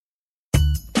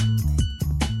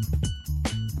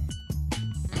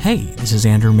Hey, this is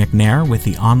Andrew McNair with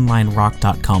the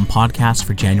OnlineRock.com podcast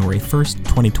for January 1st,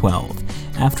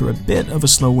 2012. After a bit of a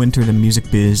slow winter, the music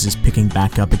biz is picking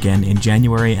back up again in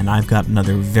January, and I've got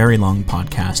another very long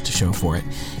podcast to show for it.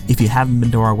 If you haven't been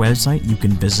to our website, you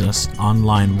can visit us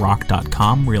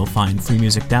OnlineRock.com, where you'll find free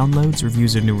music downloads,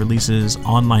 reviews of new releases,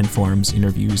 online forums,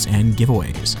 interviews, and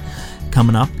giveaways.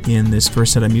 Coming up in this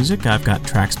first set of music, I've got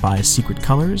tracks by Secret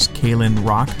Colors, Kayln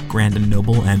Rock, Grande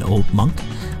Noble, and Old Monk.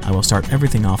 I will start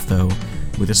everything off, though,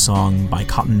 with a song by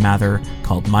Cotton Mather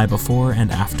called My Before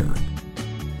and After.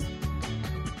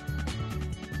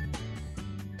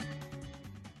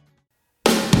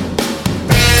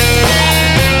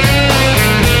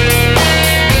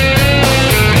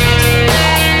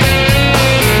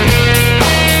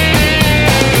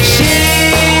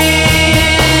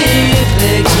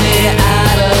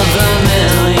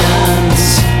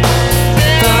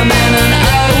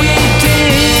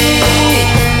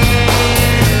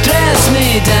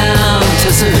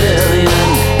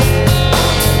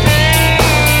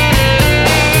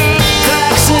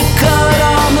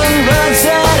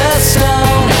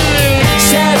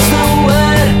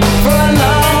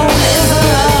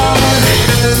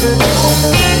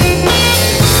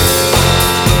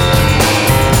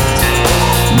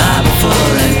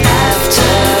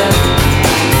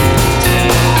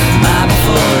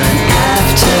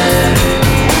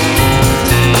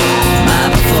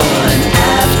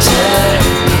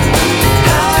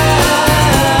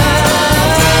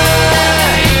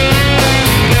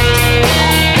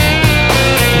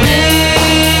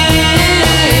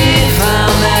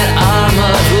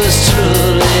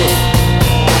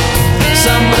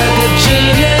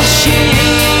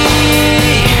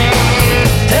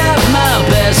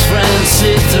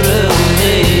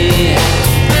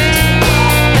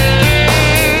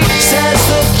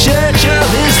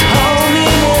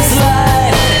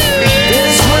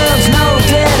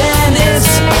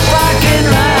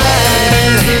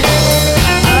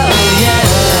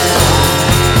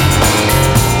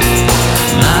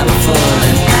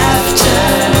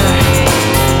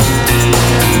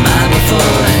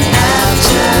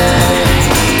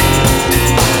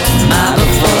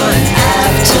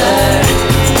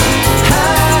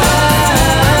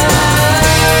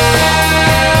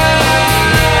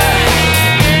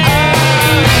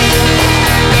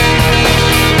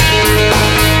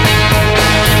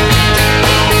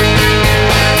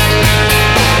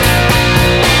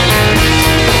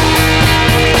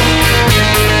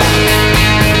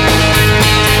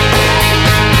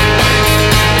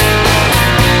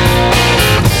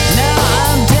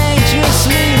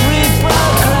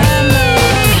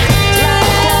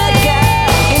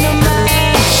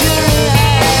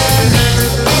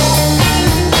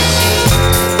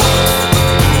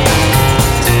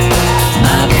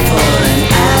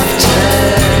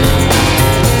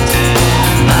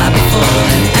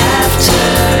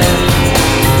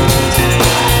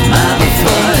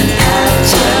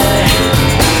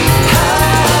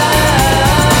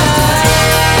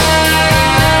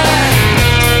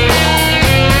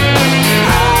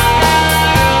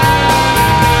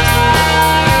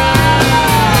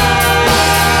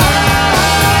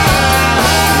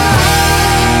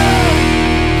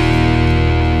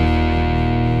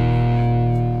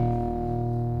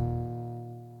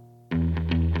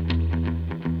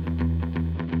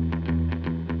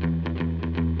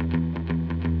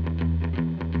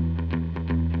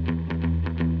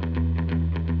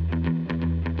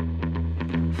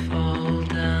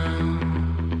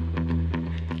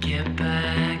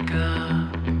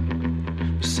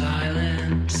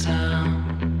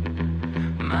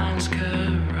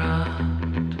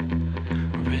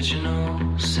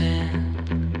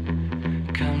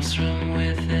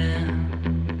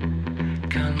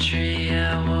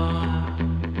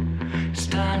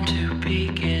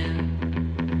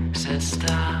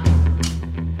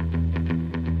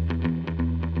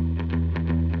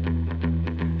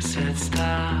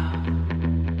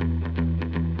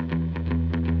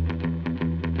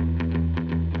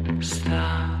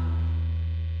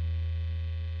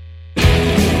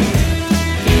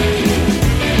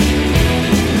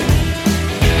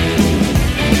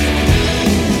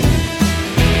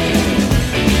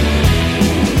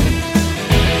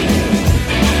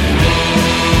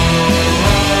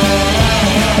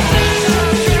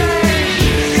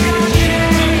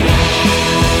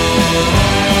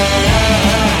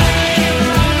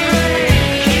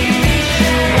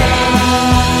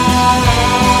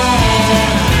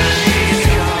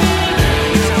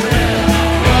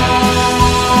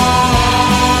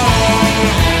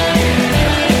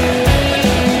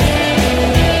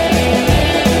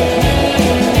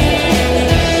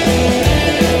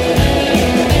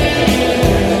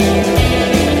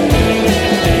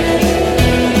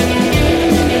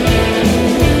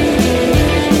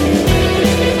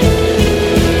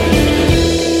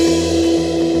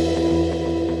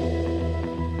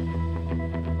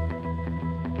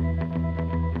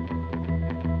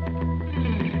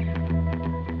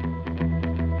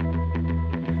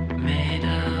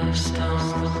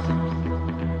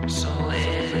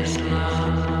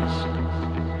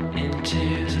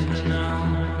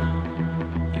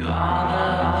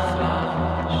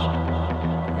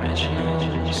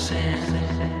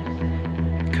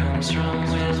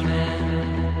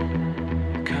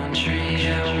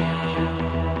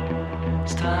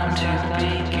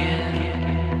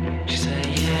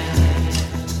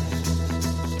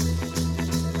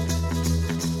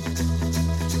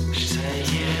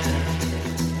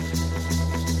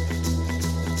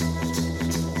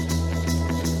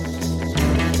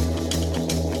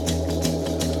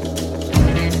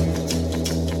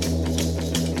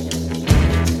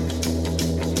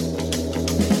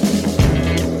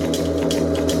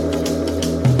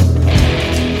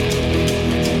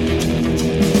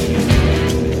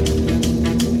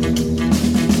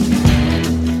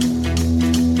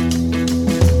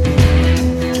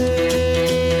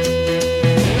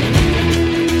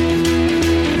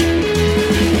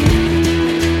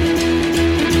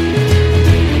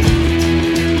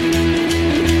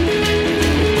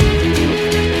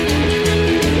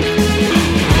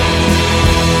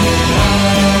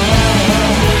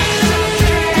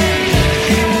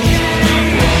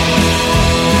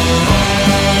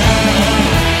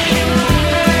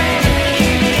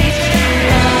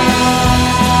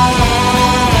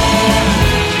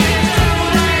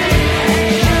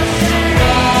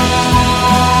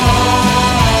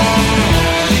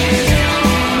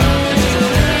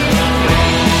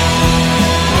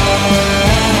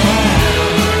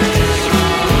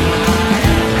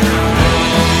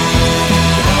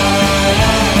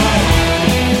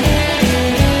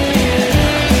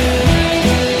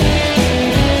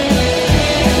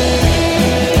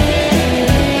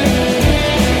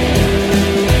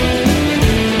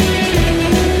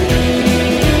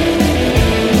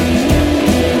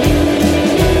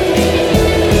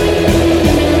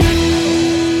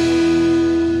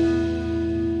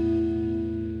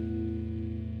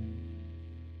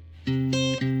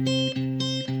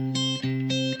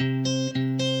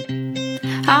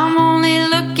 I'm only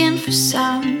looking for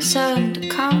someone to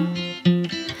come.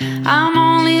 I'm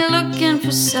only looking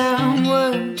for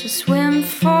someone to swim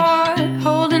for,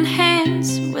 holding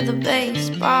hands with a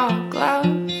baseball glove.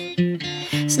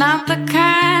 It's not the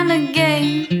kind of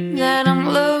game that I'm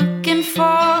looking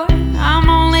for. I'm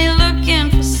only looking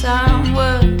for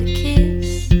someone to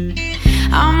kiss.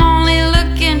 I'm only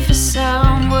looking for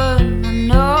someone I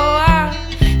know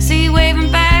I see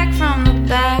waving back from the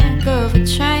back of a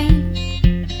train.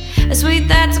 A sweet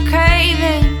that's a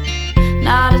craving,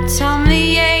 not a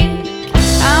tummy ache.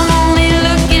 I'm only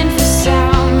looking for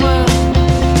someone.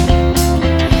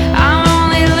 I'm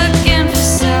only looking for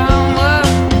someone.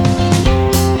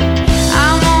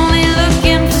 I'm only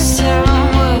looking for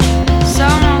someone.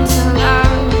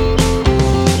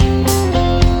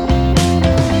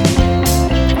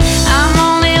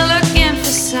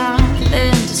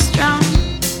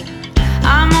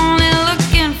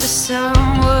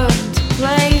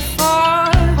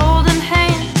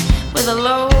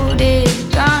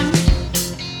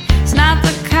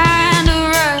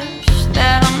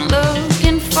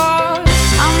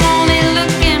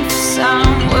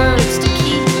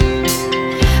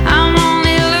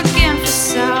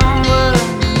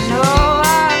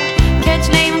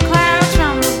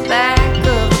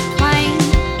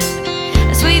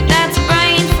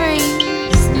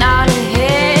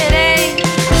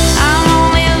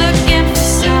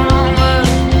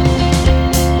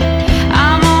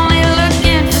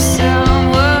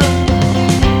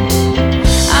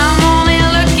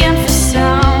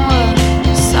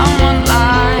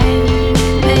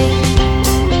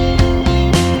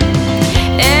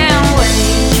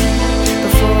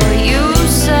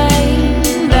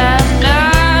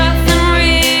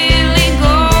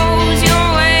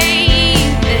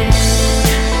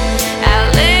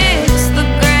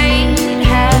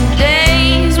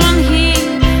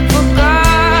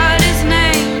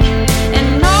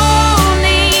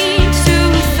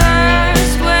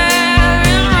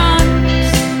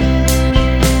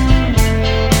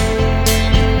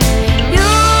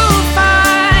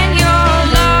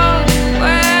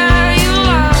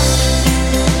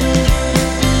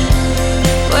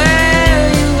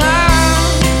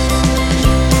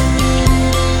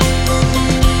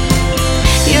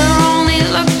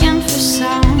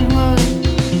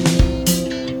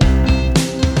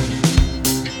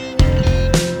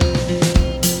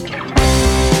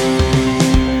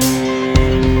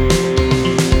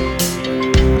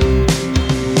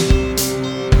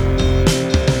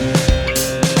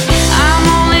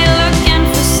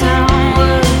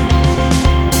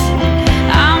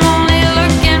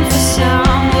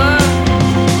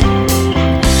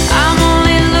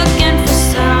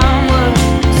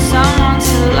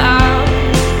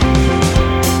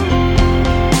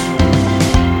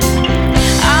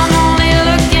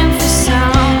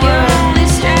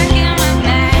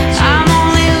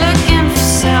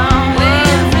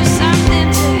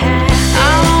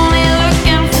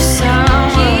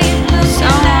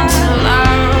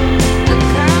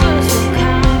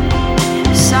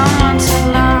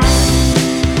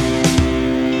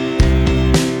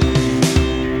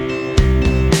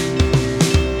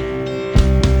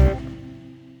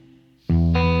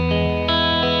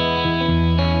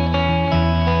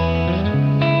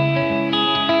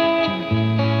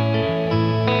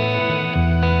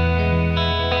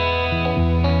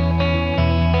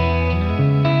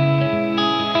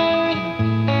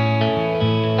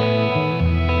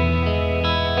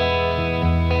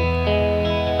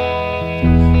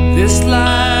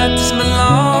 doesn't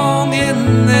belong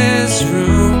in this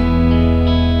room.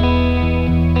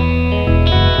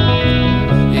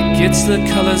 It gets the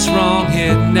colors wrong,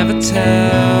 it never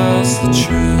tells the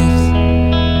truth.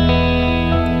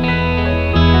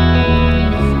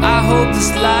 I hope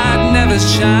this light never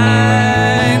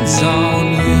shines on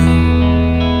you.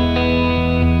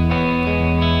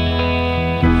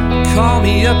 Call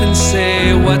me up and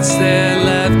say what's there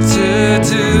left to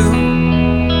do.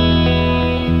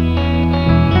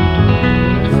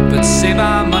 But save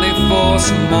our money for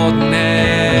some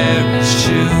ordinary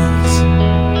shoes.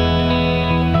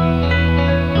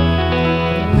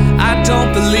 I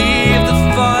don't believe the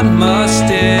fun must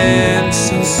end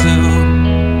so soon.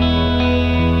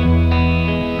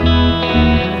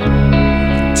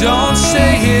 Don't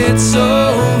say it's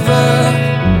over.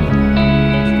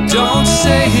 Don't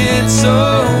say it's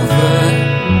over.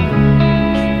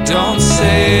 Don't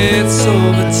say it's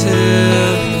over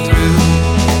till you're through.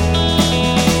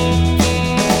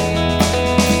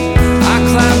 I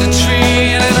climbed a tree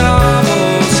and it all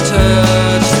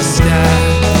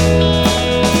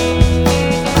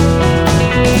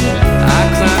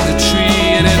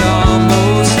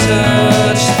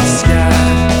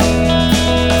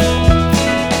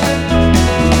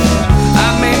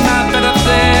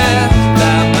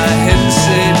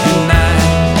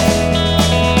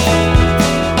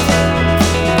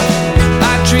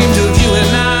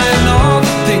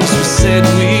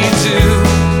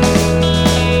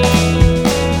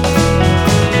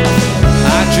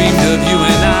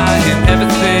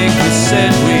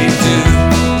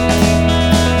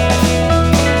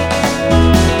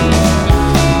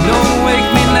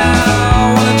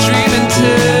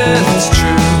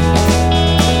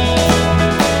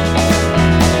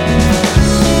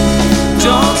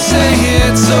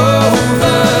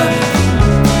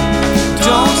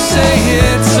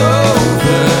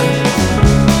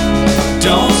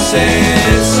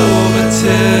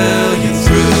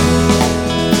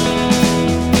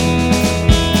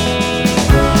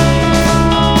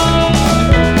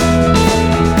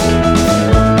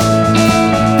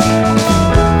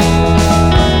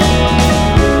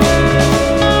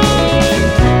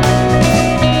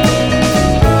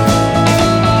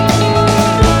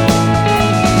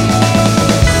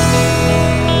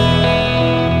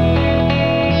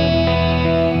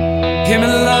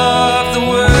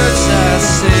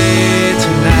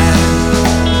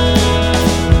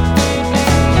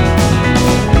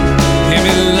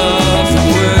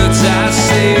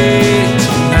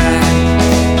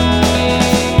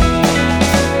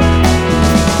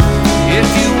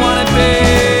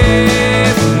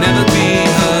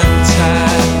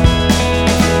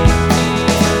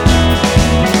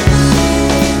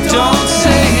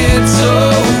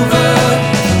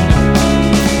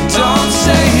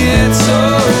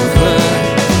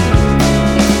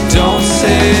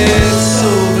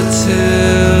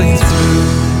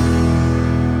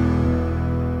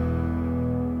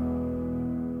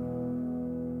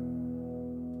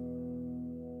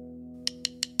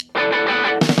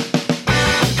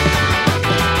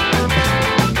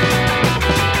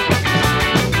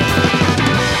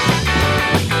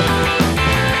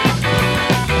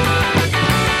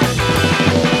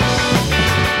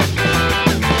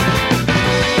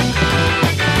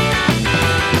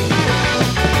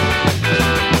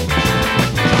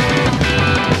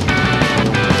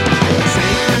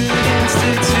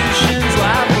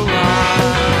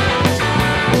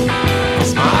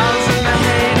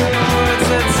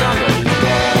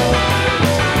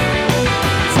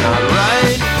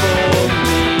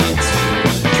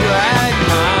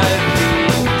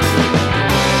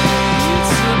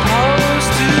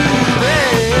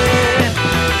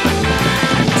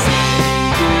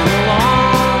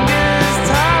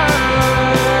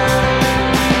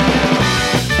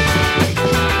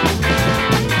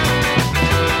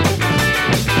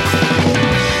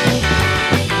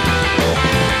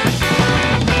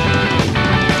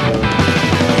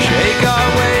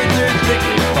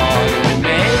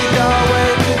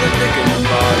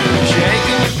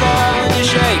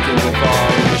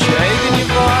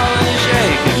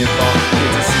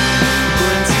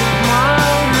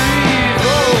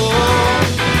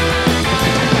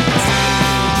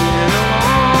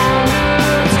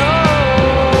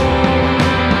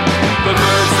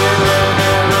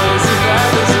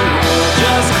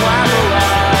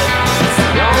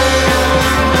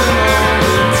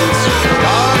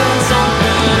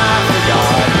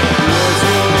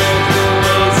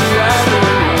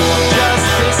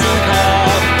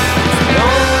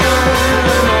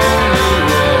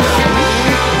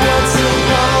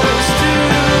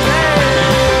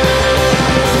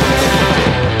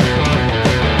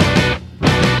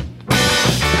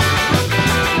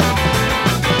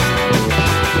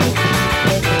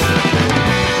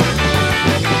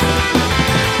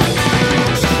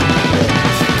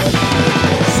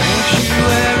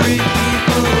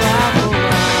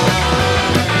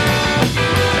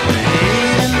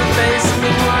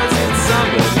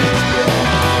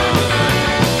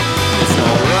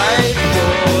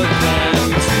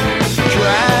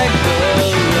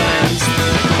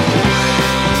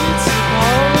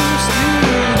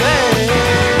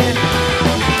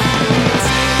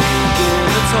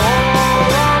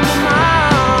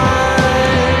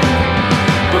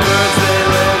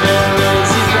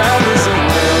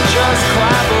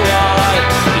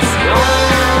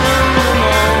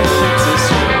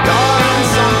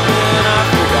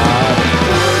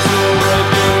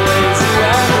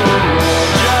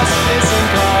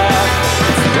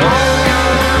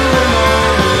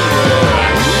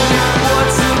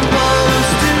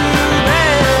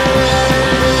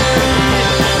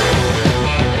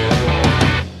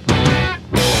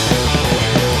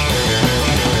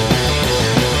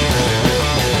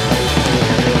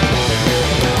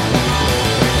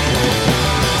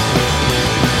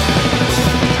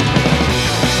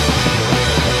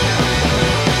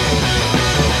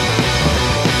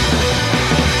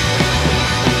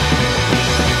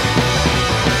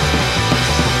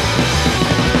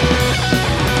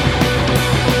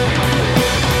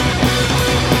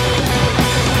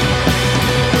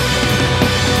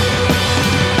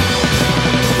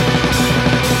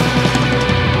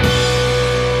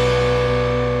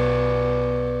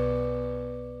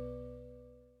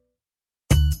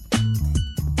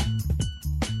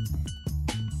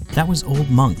That was Old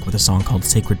Monk with a song called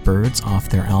Sacred Birds off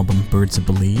their album Birds of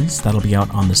Belize. That'll be out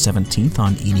on the 17th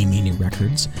on Eenie, Meenie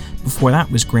Records. Before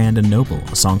that was Grande and Noble,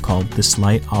 a song called This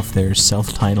Light off their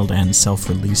self-titled and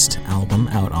self-released album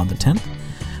out on the 10th.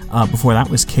 Before that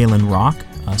was Kayln Rock,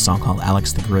 a song called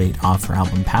Alex the Great off her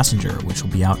album Passenger, which will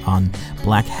be out on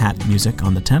Black Hat Music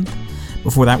on the 10th.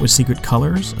 Before that was Secret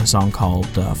Colors, a song called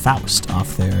Faust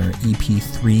off their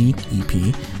EP3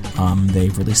 EP.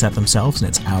 They've released that themselves and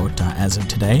it's out as of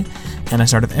today. And I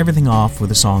started everything off with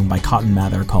a song by Cotton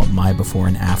Mather called My Before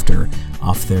and After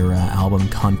off their album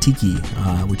Kontiki,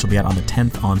 which will be out on the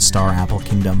 10th on Star Apple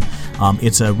Kingdom.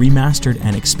 It's a remastered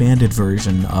and expanded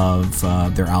version of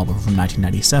their album from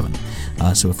 1997.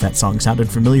 So if that song sounded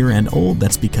familiar and old,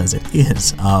 that's because it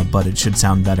is, but it should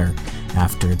sound better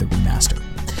after the remaster.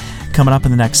 Coming up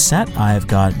in the next set, I've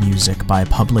got music by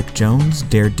Public Jones,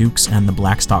 Dare Dukes and the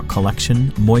Blackstock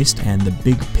Collection, Moist and the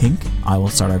Big Pink. I will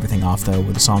start everything off, though,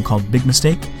 with a song called Big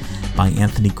Mistake by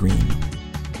Anthony Green.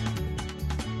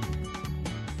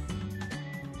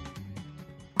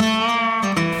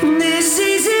 This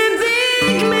is a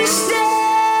big mistake,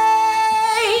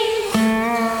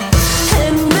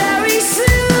 and very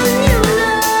soon you'll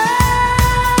know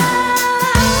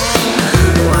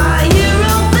why your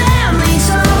own family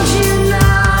told you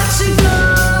not to go.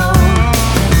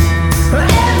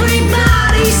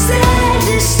 Everybody said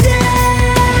to stay.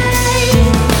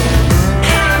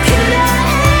 How could I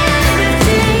ever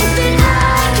think that I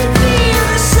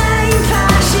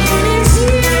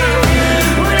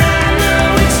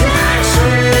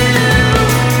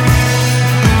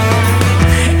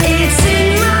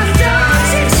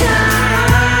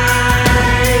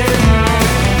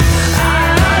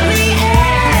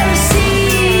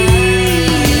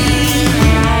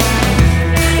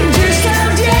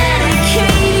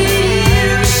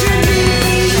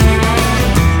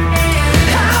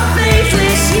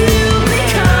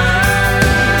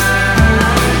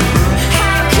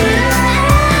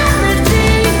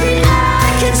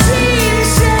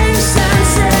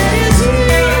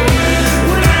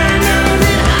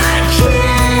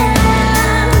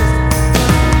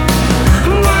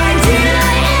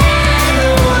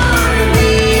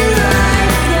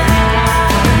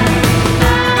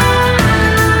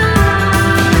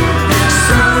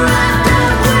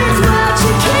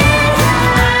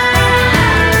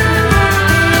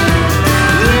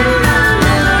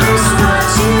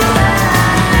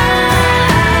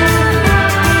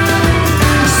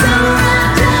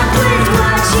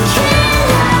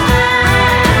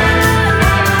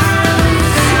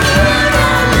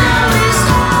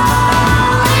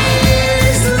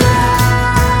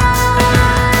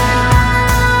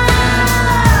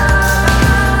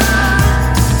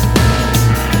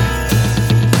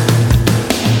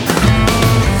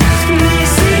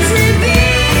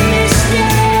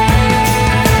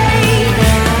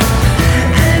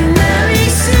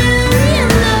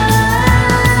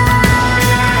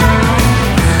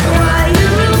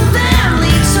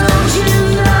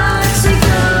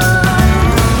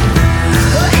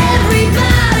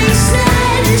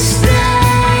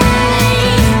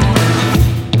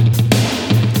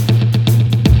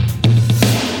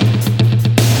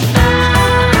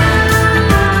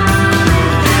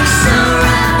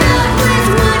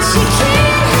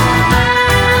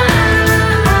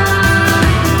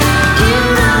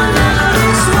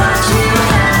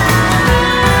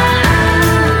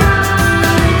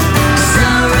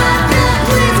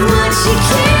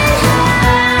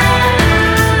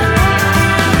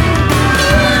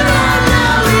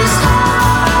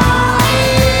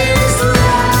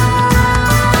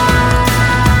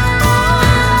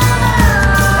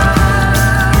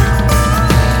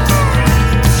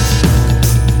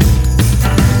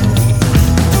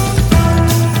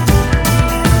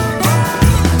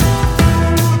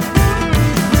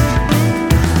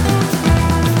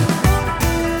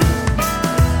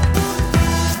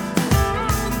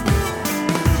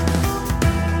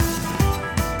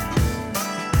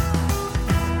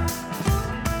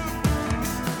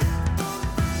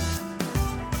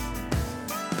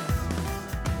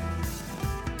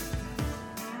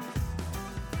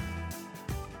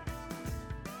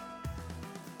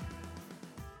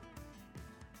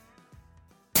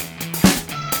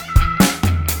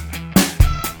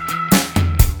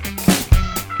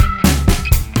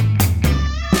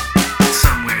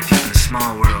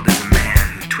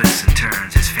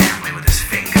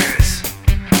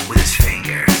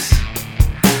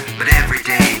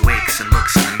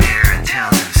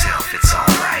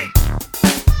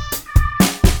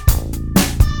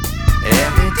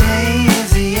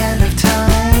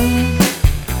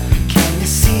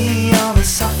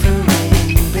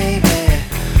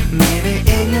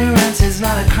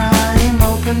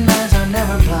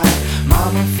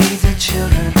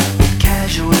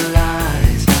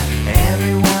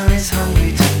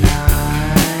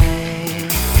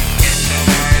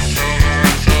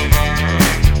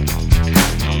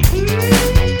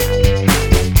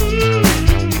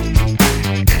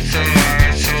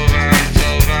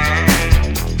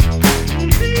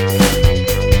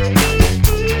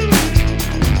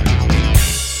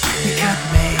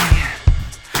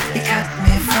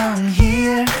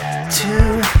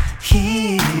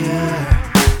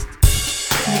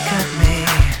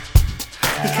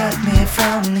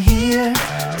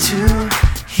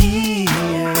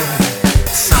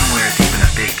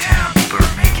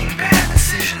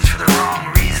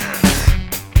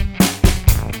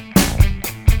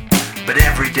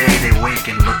Every day they wake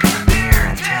and look in the mirror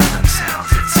and tell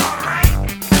themselves it's alright.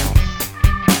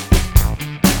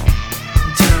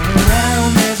 Turn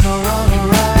around, there's no wrong or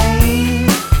right.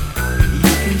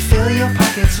 You can fill your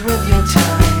pockets with your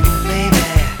time, baby.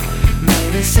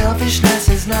 Maybe selfishness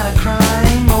is not a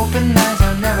crime. Open eyes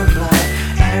are never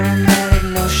blind. Aromatic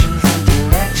notions,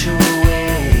 intellectual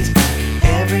ways.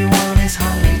 Everyone is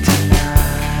hungry tonight.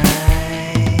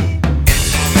 It's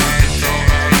alright, it's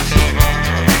alright, it's alright.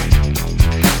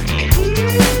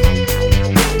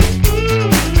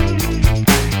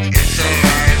 It's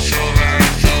alright, it's alright,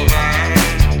 it's alright.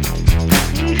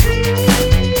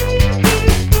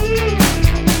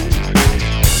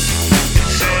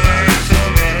 It's alright, it's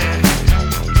alright.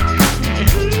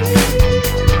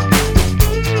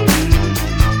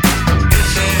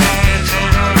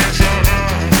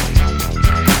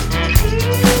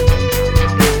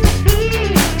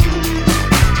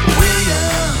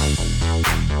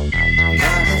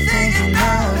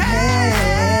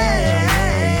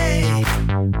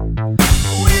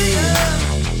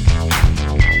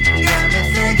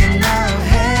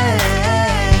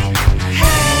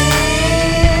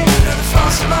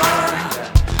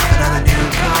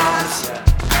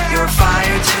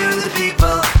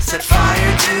 Set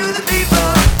fire to the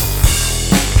people.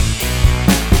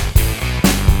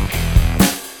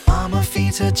 Mama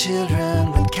feeds her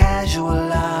children with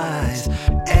casual eyes.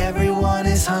 Everyone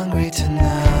is hungry tonight.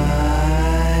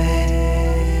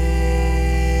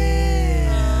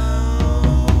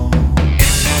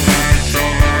 It's alright, it's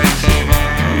alright, it's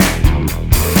alright.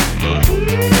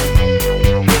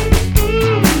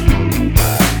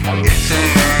 It's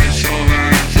alright, it's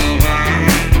alright, it's alright.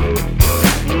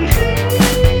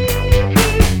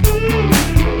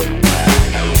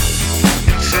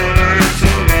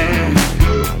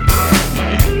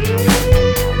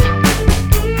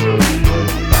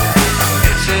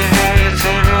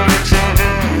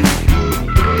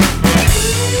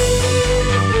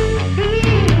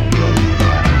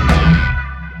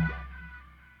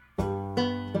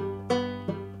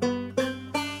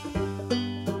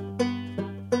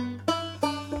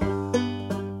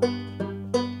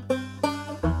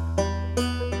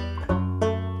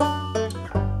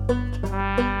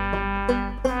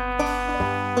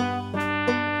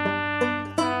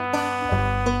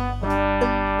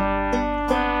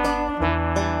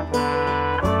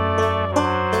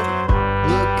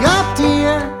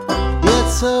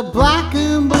 It's a black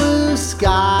and blue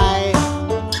sky.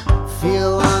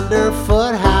 Feel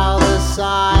underfoot how the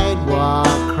sidewalk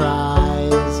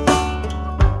cries.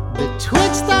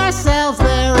 Betwixt ourselves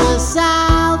there is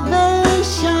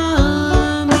salvation,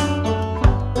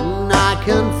 and I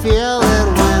can feel it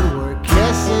when we're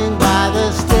kissing by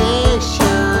the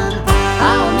station.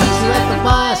 I'll meet you at the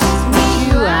bus, meet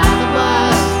you at the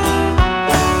bus.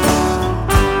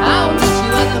 I'll meet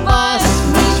you at the bus,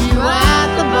 meet you at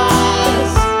the bus.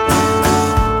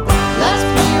 Let's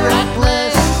be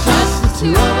reckless, just the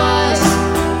two of us.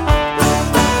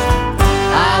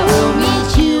 I will meet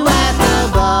you at the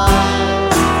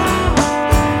bus.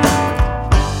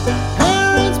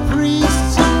 Parents,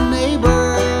 priests, and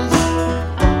neighbors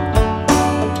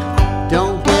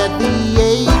don't get the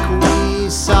ache we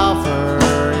suffer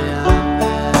in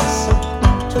this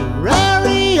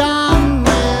terrarium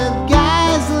with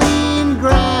gasoline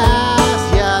grass.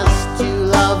 Just two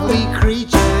lovely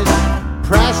creatures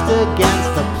pressed against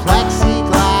the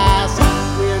plexiglass.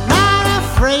 We're not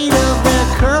afraid of their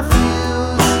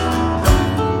curfews.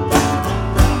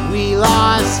 We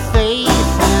lost faith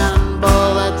in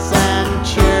bullets and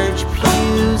church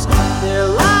pews. Their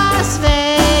Las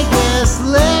Vegas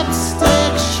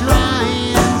lipstick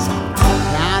shrines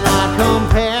cannot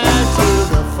compare to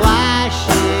the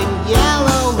flashing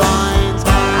yellow lines.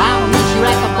 I'll meet you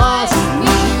at the bus,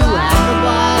 meet you at the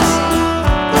bus.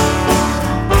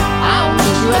 I'll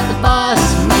meet you at the bus,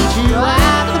 meet you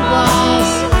at the bus.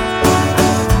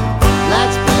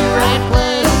 Let's be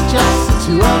reckless, just the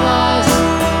two of us.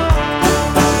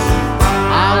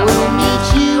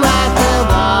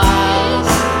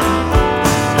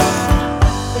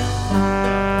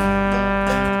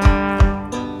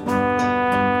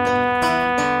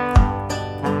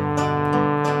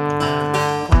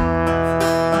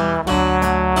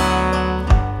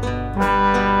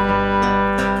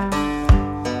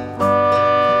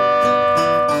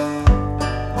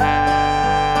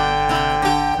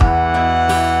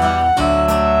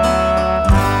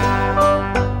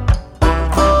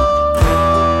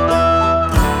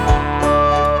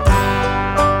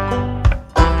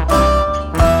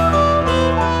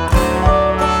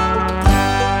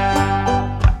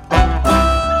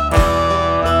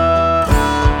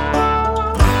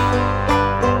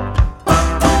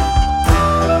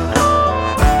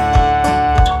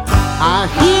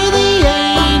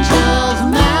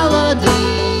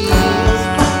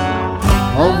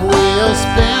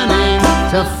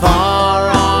 to far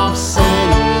off cities,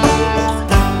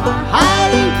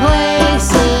 hiding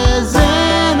places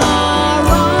in our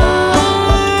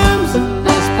arms.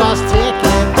 This bus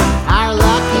ticket, our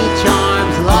lucky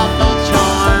charms, lucky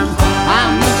charm.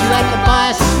 I'll meet you at the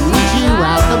bus, meet you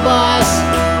at the bus.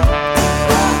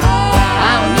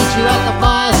 I'll meet you at the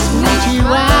bus, meet you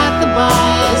at the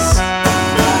bus.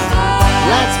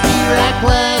 Let's be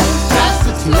reckless, just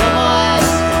the two of us.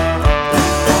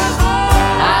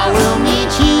 I will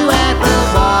meet you at the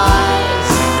bus.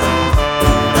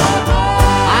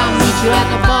 I'll meet you at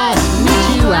the bus, meet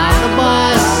you at the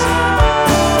bus.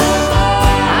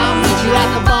 I'll meet you at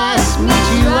the bus, meet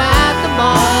you at the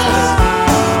bus.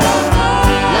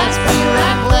 Let's be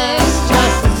reckless,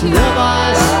 just the two of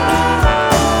us.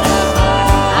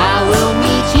 I will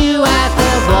meet you at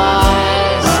the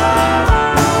bus.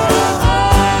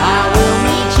 I will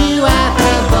meet you at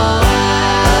the bus.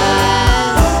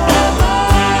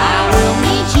 I will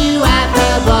meet you at the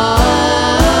bus.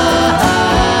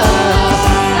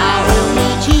 I will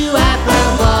meet you at the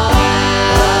bus.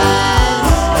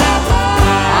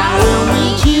 I will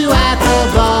meet you at the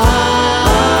bus.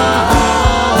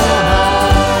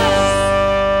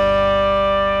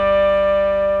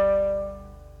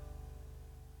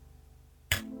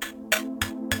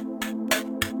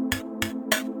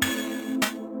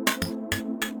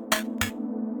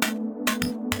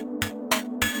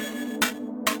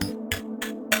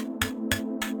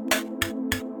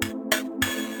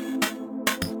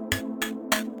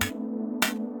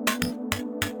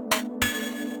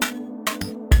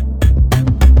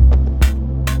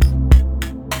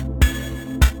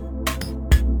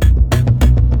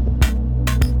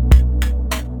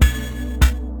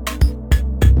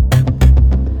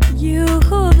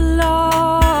 You've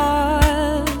lost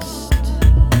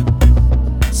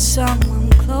someone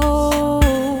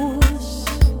close.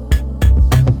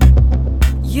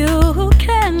 You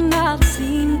cannot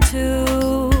seem to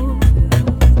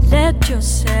let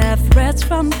yourself rest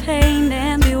from pain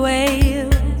and bewail.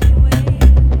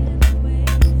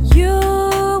 You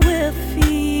will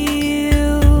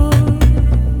feel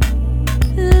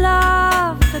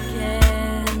loved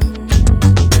again.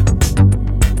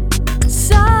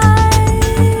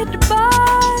 Side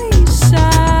by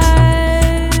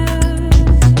side,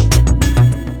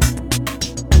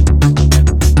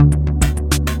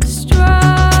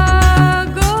 struggle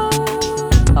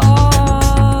on.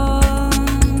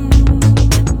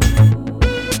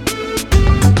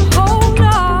 Hold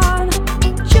on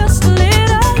just a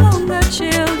little longer.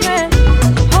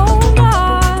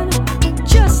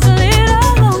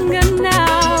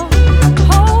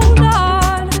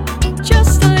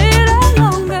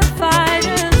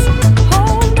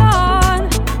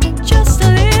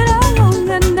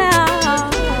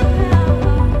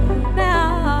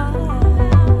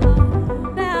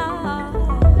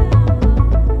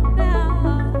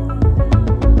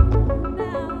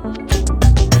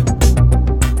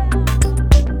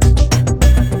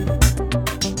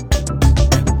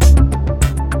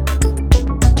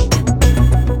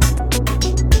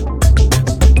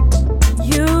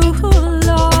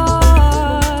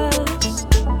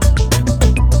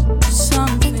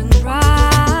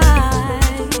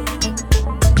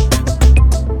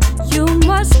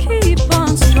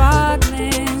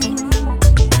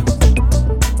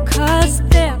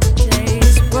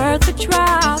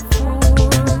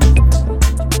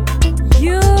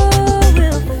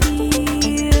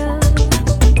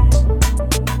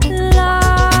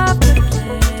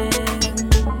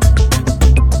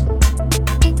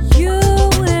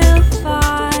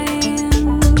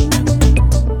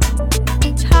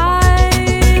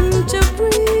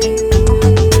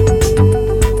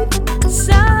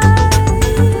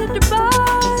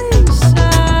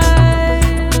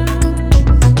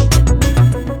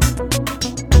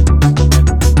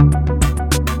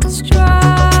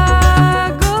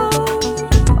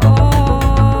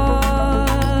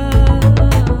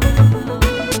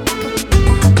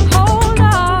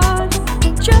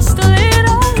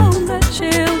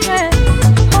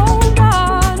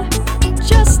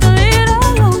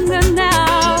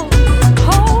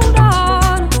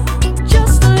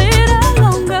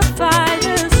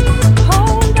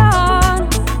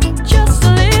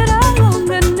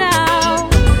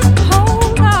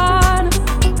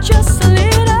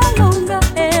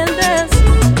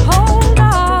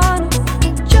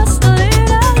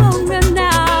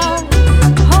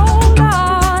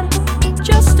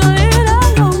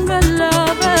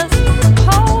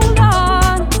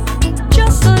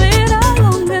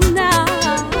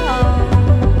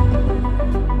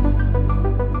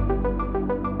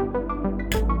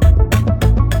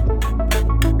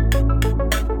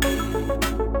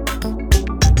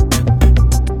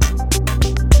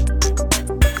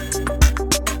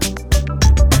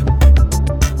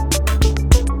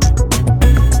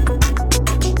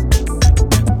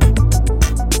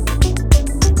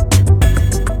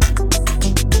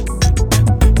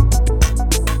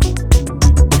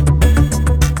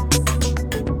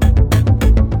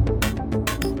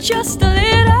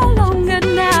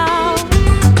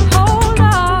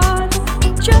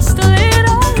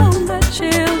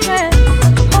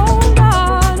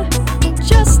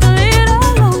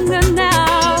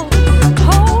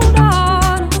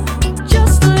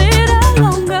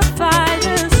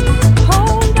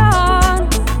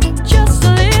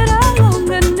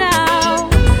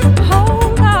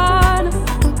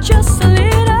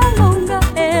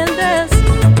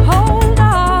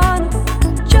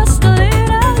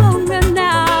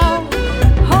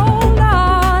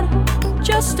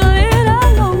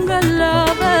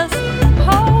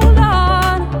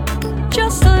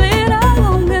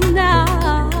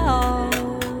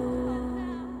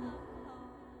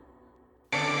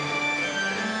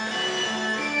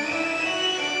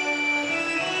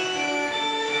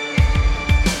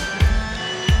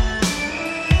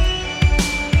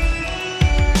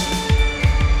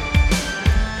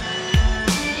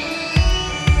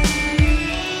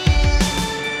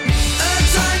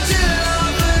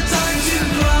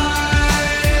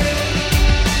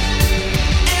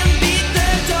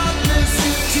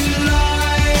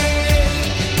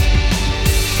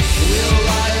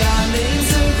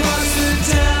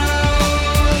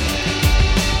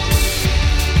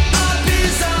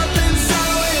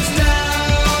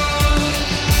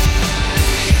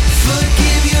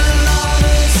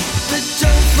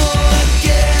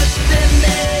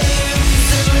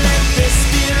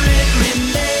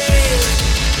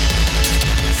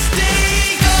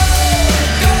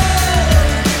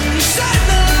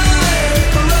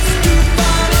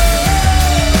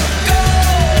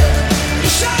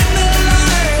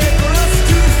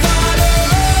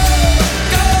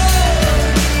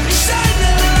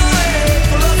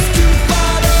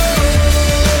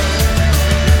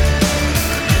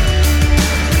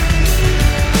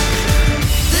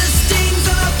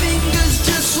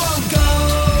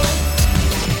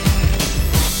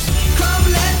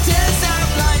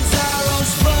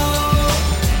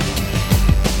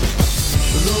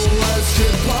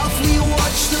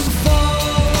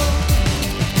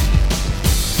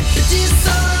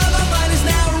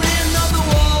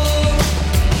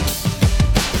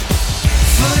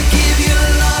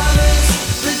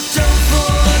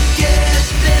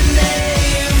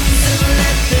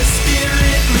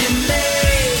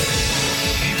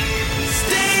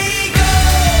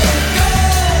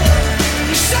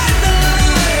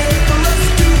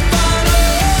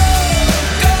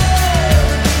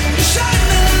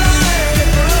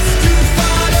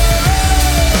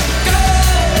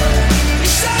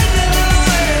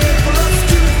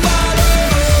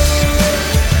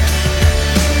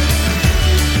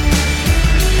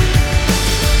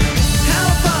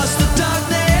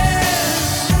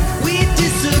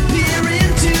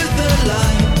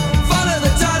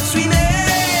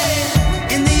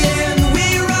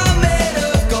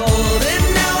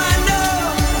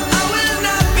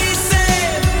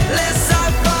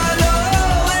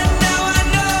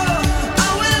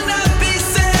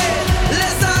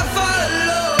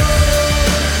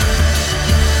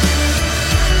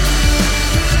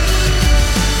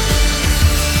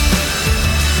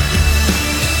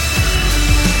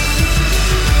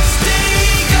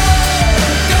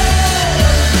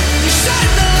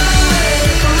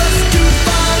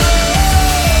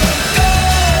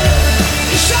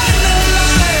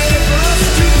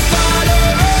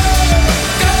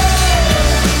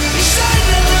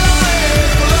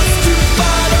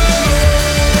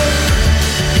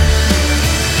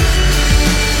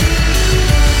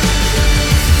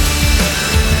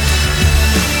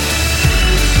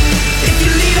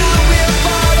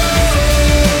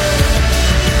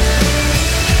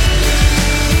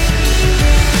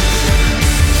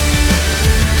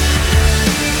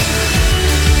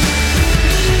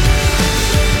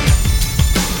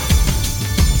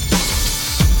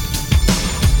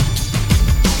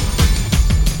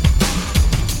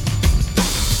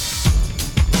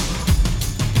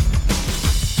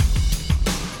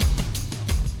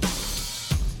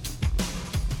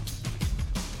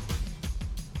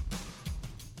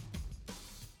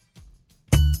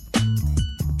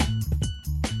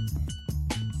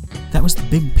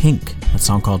 Big Pink, a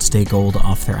song called Stay Gold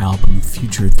off their album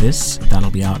Future This.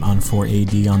 That'll be out on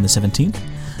 4AD on the 17th.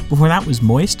 Before that was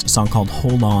Moist, a song called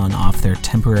Hold On off their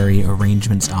Temporary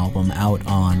Arrangements album out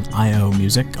on IO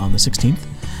Music on the 16th.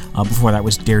 Before that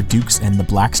was Dare Dukes and the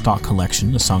Blackstock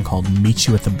Collection, a song called Meet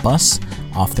You at the Bus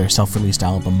off their self-released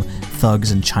album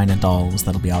Thugs and China Dolls.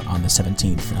 That'll be out on the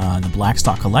 17th. The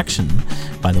Blackstock Collection,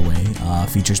 by the way,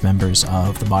 features members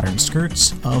of the Modern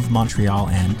Skirts, of Montreal,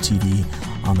 and TV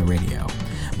on the Radio.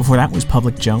 Before that was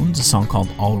Public Jones, a song called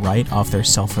All Right off their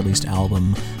self-released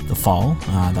album The Fall.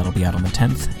 That'll be out on the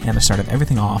 10th. And I started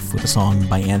everything off with a song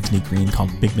by Anthony Green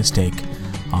called Big Mistake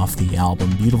off the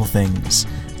album Beautiful Things.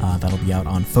 That'll be out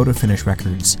on Photo Finish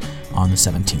Records on the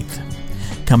 17th.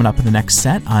 Coming up in the next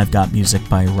set, I've got music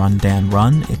by Run Dan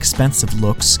Run, Expensive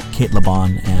Looks, Cate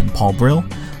and Paul Brill.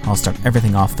 I'll start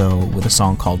everything off, though, with a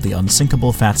song called The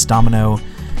Unsinkable Fats Domino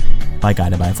by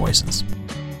Guided by Voices.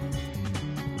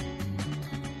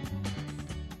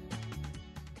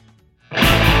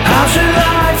 How's your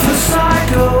life a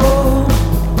cycle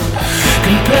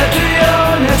compared to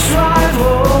your next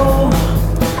rival?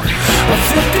 A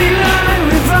 59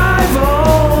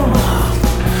 revival,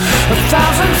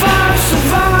 1,005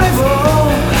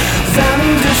 survival, then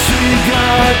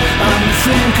disregard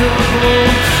unthinkable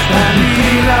and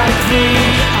be like the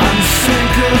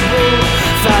unsinkable.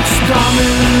 That's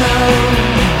Domino.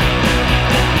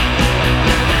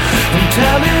 And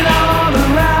tell it all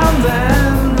around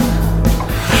them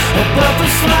about the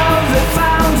slow that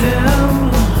found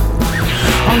him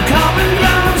on common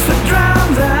grounds that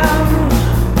drowned them.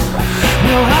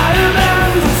 No higher than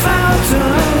the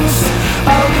fountains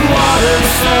of the water,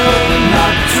 so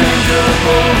not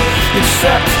drinkable,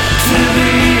 except to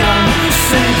the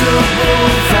unsinkable.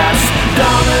 That's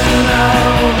Domino.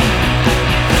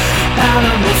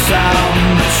 Animal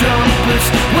sound, the trumpets,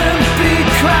 wimpy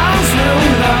crowds will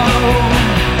know.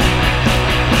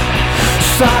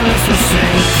 Silence will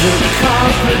sink the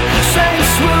carpet,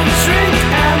 saints will drink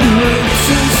and move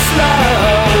too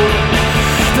slow.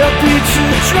 They'll be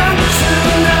too drunk to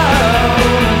know.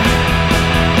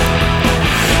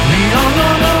 Beyond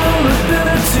all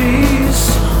abilities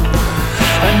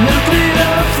and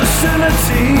nuclear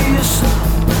facilities,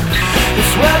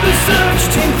 it's where the search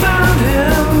team found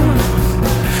him.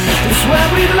 It's where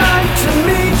we'd like to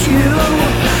meet you.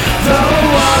 The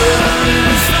water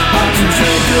is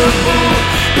undrinkable,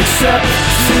 except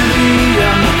to the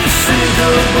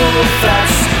unsinkable.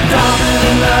 That's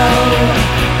Domino.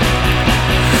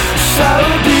 So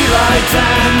delight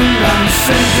and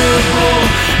unsinkable,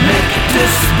 make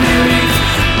disbelief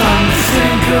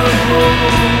unthinkable.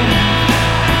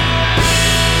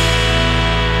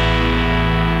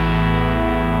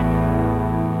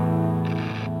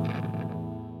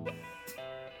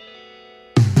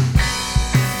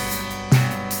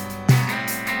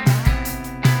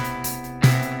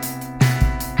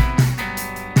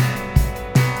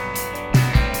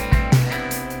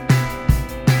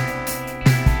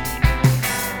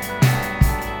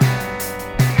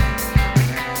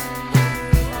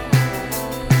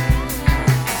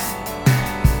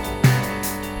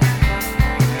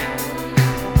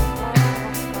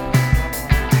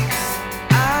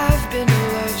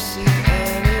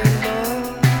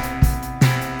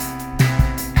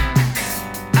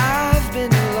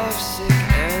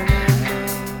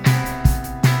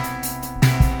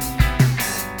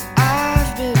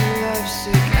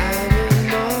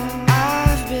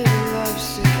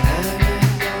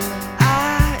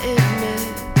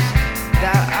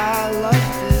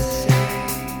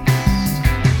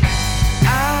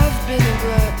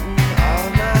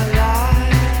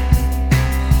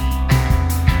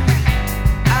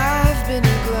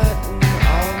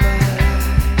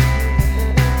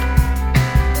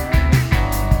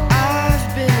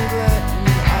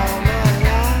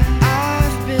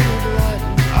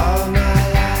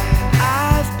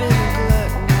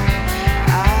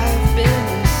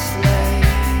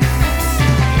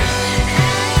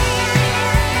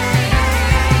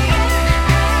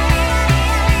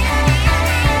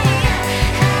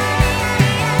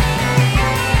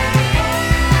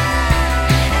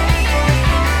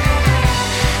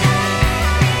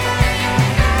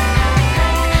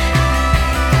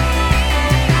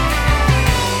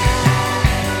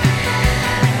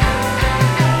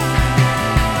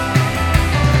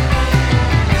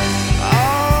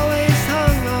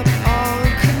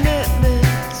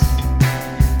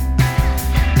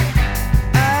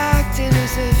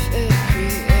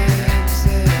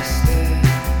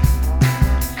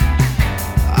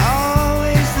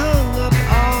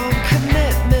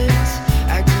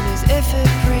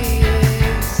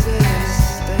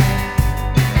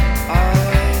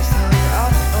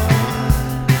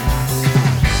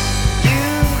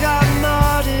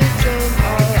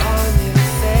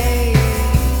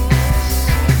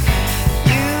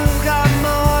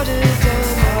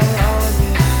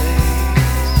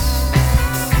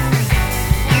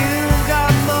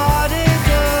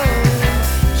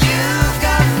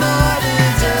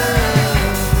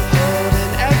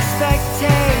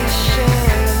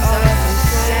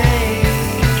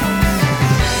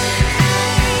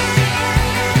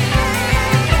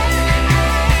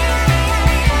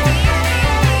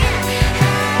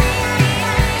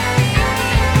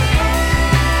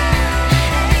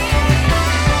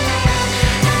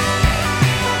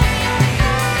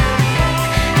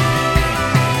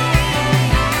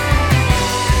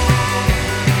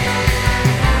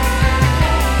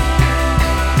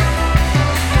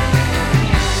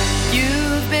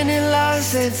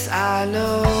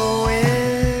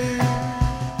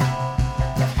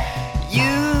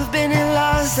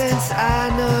 since I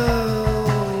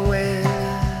know when.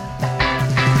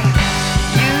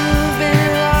 You've been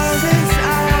lost since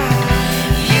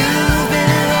you've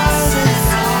been lost since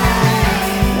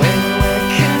when we're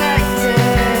connected,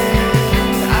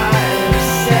 I'm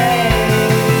safe.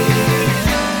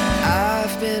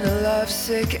 I've been a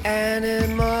lovesick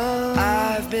animal.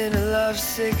 I've been a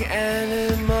lovesick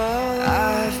animal.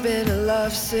 I've been a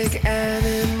lovesick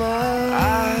animal.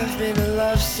 I've been a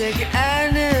lovesick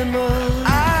animal.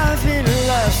 I've been a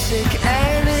lovesick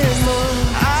animal.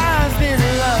 I've been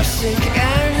a lovesick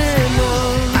animal.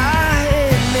 I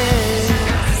admit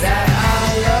that I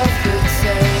love good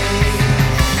taste.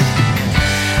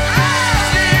 I've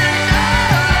been a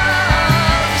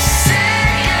lovesick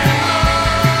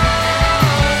animal.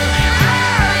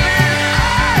 I've been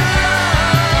a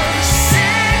lovesick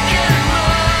animal.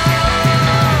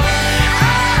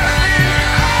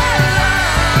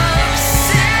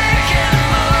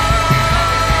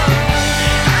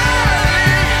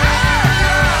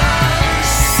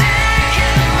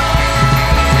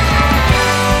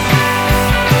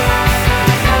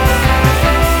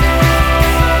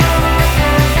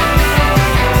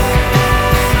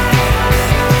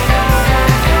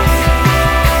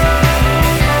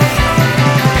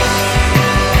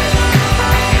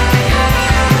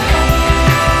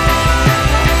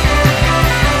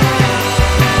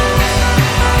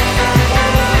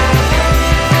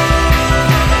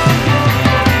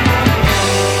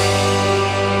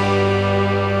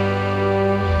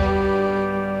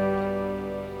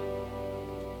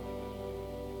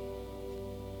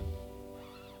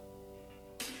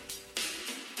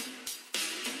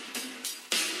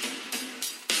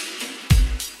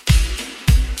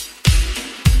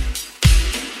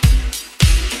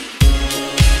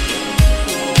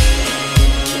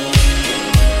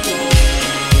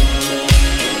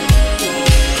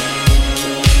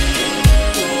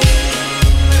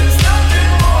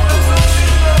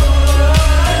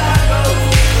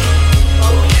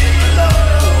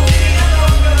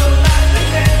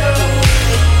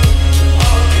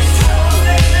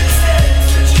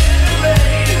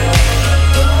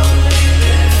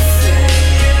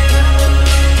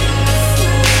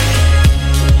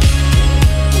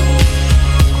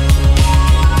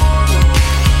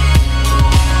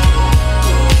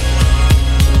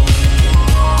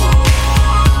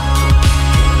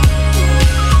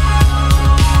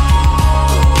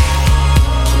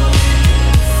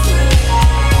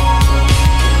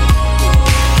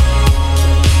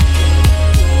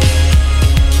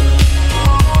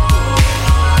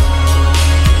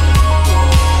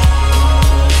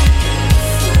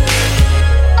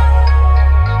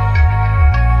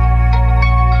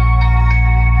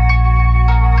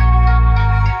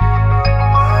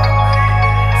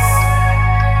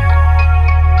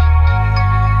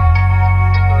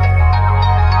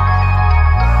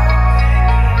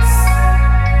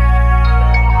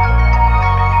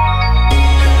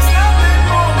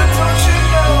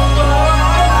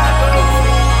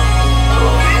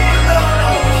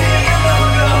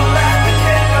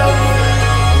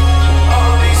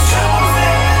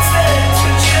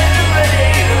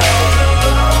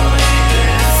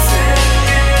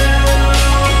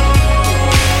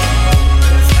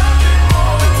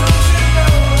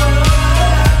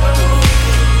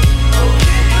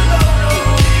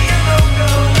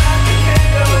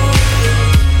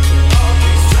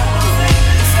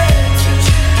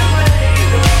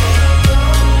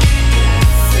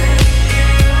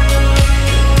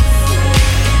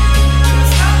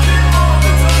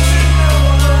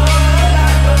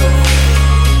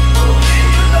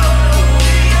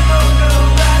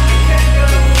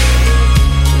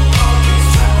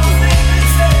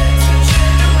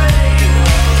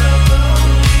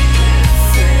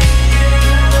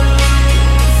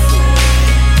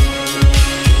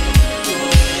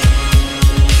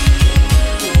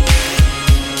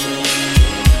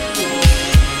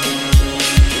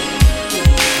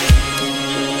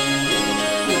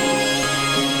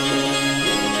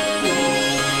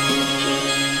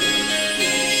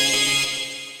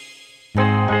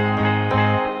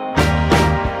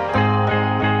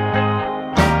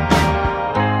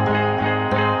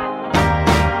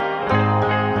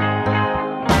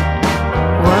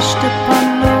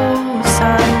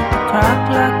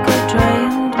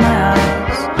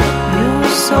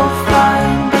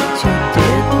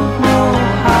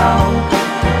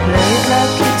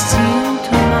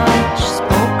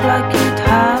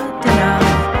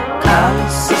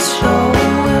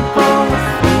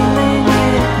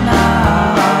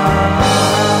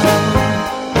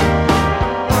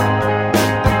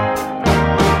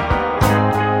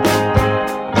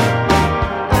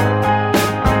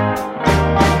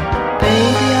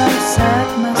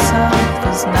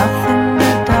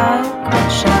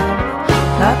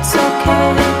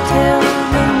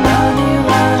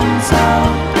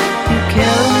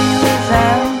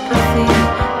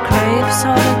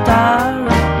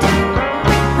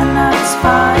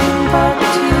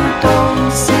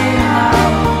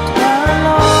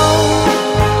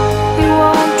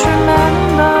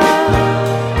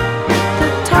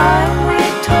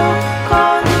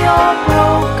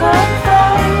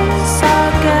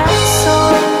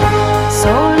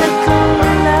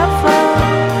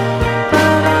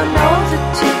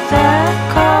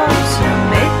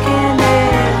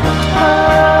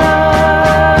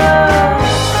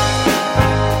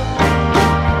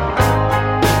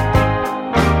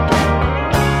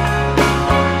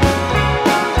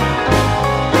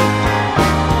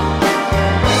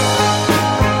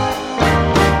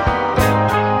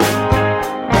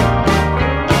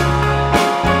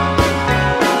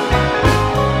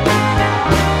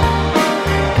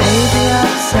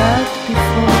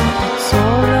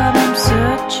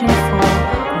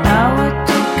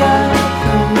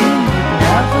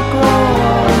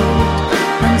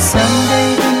 Someday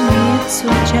the needs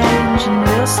will change and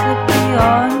we'll slip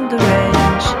beyond the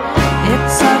range.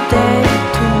 It's our day,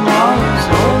 tomorrow's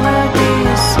already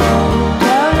sold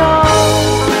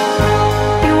alone.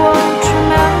 You won't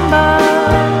remember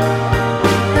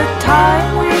the time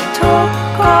we took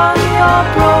on your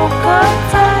broken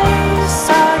face.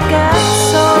 I get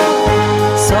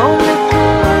so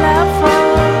little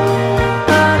effort,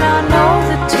 but I know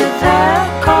that you're there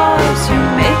 'cause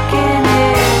you're making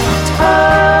it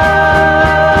hurt.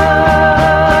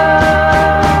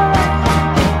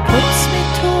 It puts me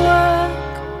to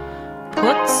work,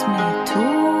 puts me to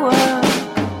work.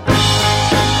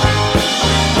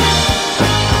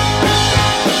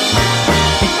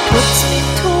 It puts me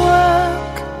to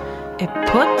work, it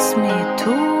puts me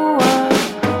to work.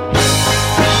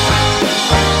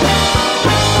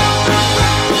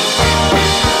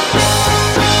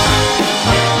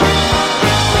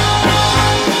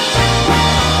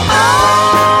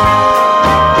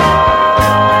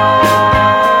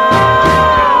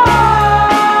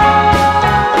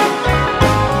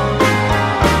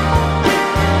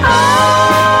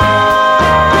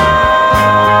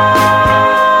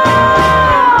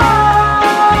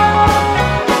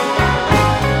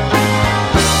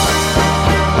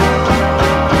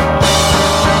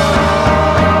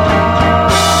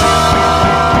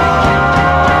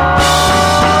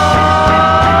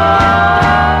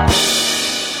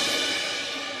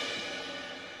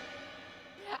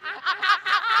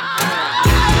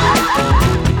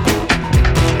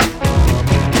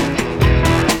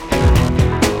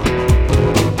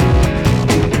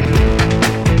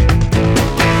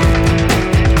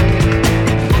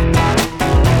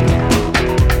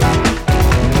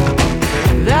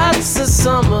 That's a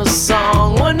summer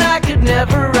song, one I could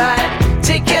never write.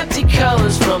 Take empty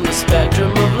colors from the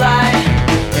spectrum of light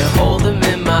and hold them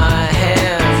in my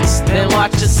hands, then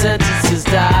watch the sentences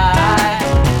die.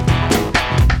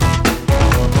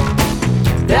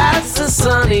 That's the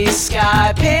sunny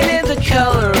sky, painted the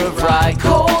color of rye.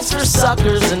 Coals for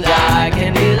suckers and I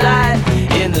can delight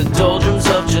in the doldrums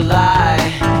of July.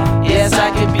 Yes, I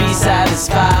could be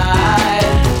satisfied.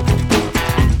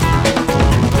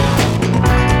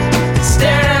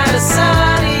 Staring at a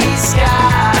sunny sky.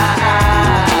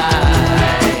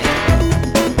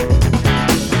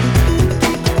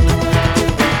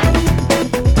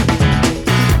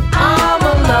 I'm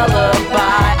a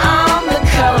lullaby, I'm the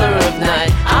color of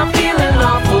night. I'm feeling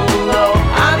awful low,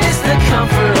 I miss the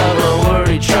comfort of a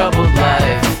worried, troubled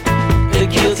life. The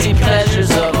guilty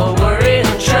pleasures of a worried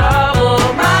and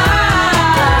troubled mind.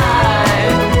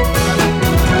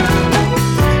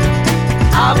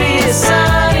 I'll be a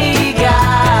sunny guy.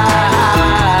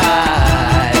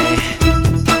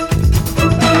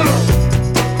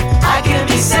 I can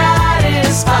be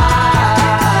satisfied,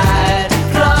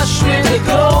 flush with the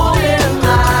golden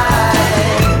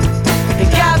light. And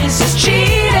God, this is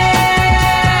cheating.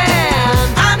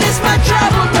 I miss my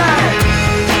troubled life.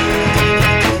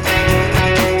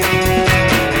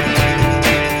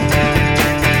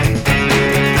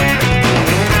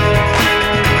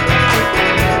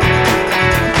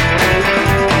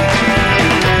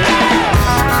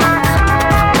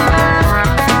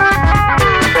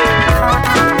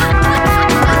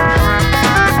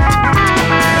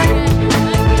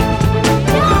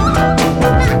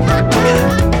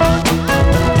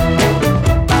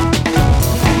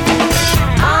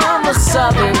 I'm a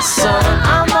southern sun,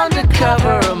 I'm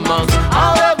undercover amongst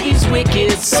all of these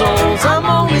wicked souls. I'm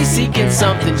only seeking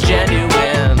something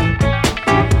genuine.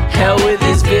 Hell with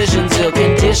his visions, ill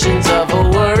conditions of a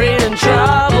worried and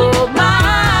troubled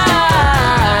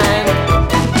mind.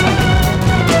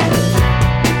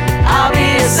 I'll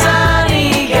be a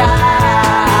sunny guy.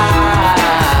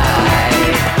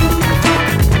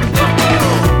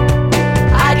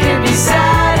 I can be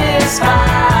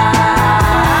satisfied.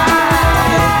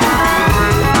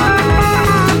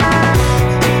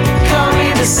 Call me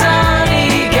the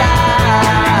sunny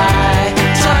guy,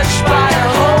 touched by a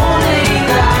holy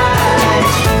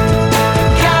light.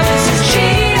 God, this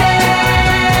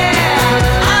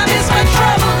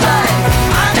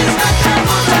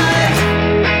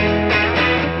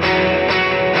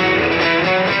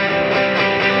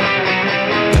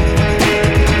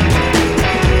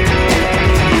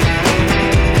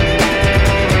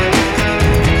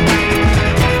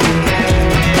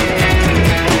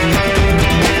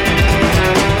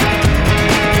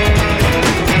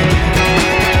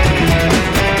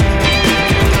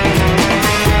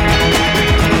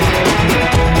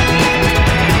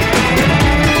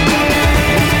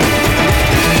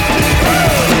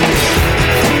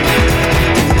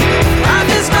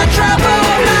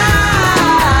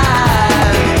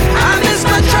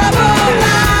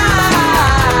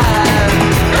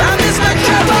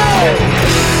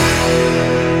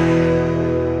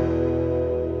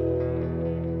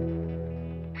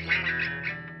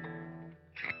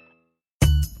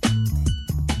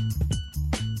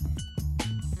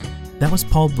That was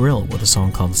Paul Brill with a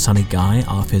song called Sunny Guy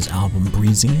off his album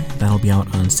Breezy. That'll be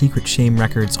out on Secret Shame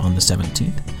Records on the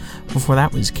 17th. Before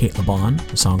that was Cate,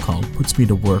 a song called Puts Me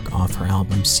to Work off her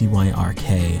album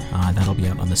CYRK. That'll be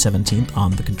out on the 17th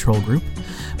on The Control Group.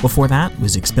 Before that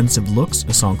was Expensive Looks,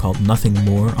 a song called Nothing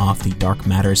More off the Dark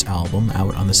Matters album,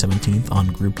 out on the 17th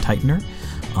on Group Tightener.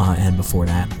 And before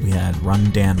that, we had Run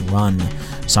Dan Run,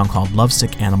 a song called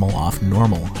Lovesick Animal off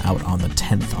Normal, out on the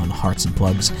 10th on Hearts and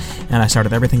Plugs. And I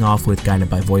started everything off with Guided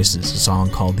by Voices, a song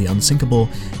called The Unsinkable,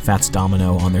 Fats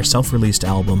Domino on their self-released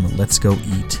album Let's Go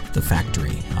Eat The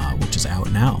Factory, which is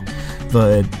out now.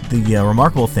 The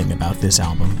remarkable thing about this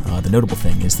album, the notable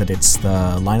thing, is that it's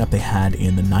the lineup they had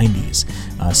in the 90s.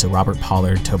 So Robert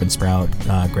Pollard, Tobin Sprout,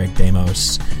 Greg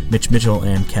Damos, Mitch Mitchell,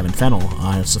 and Kevin Fennell.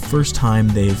 It's the first time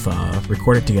they've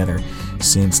recorded together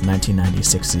since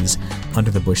 1996's Under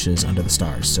the Bushes, Under the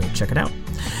Stars, so check it out.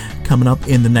 Coming up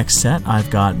in the next set, I've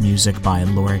got music by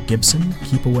Laura Gibson,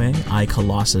 Keepaway,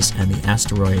 Colossus, and the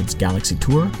Asteroids Galaxy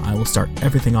Tour. I will start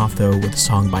everything off, though, with a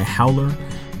song by Howler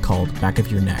called Back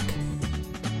of Your Neck.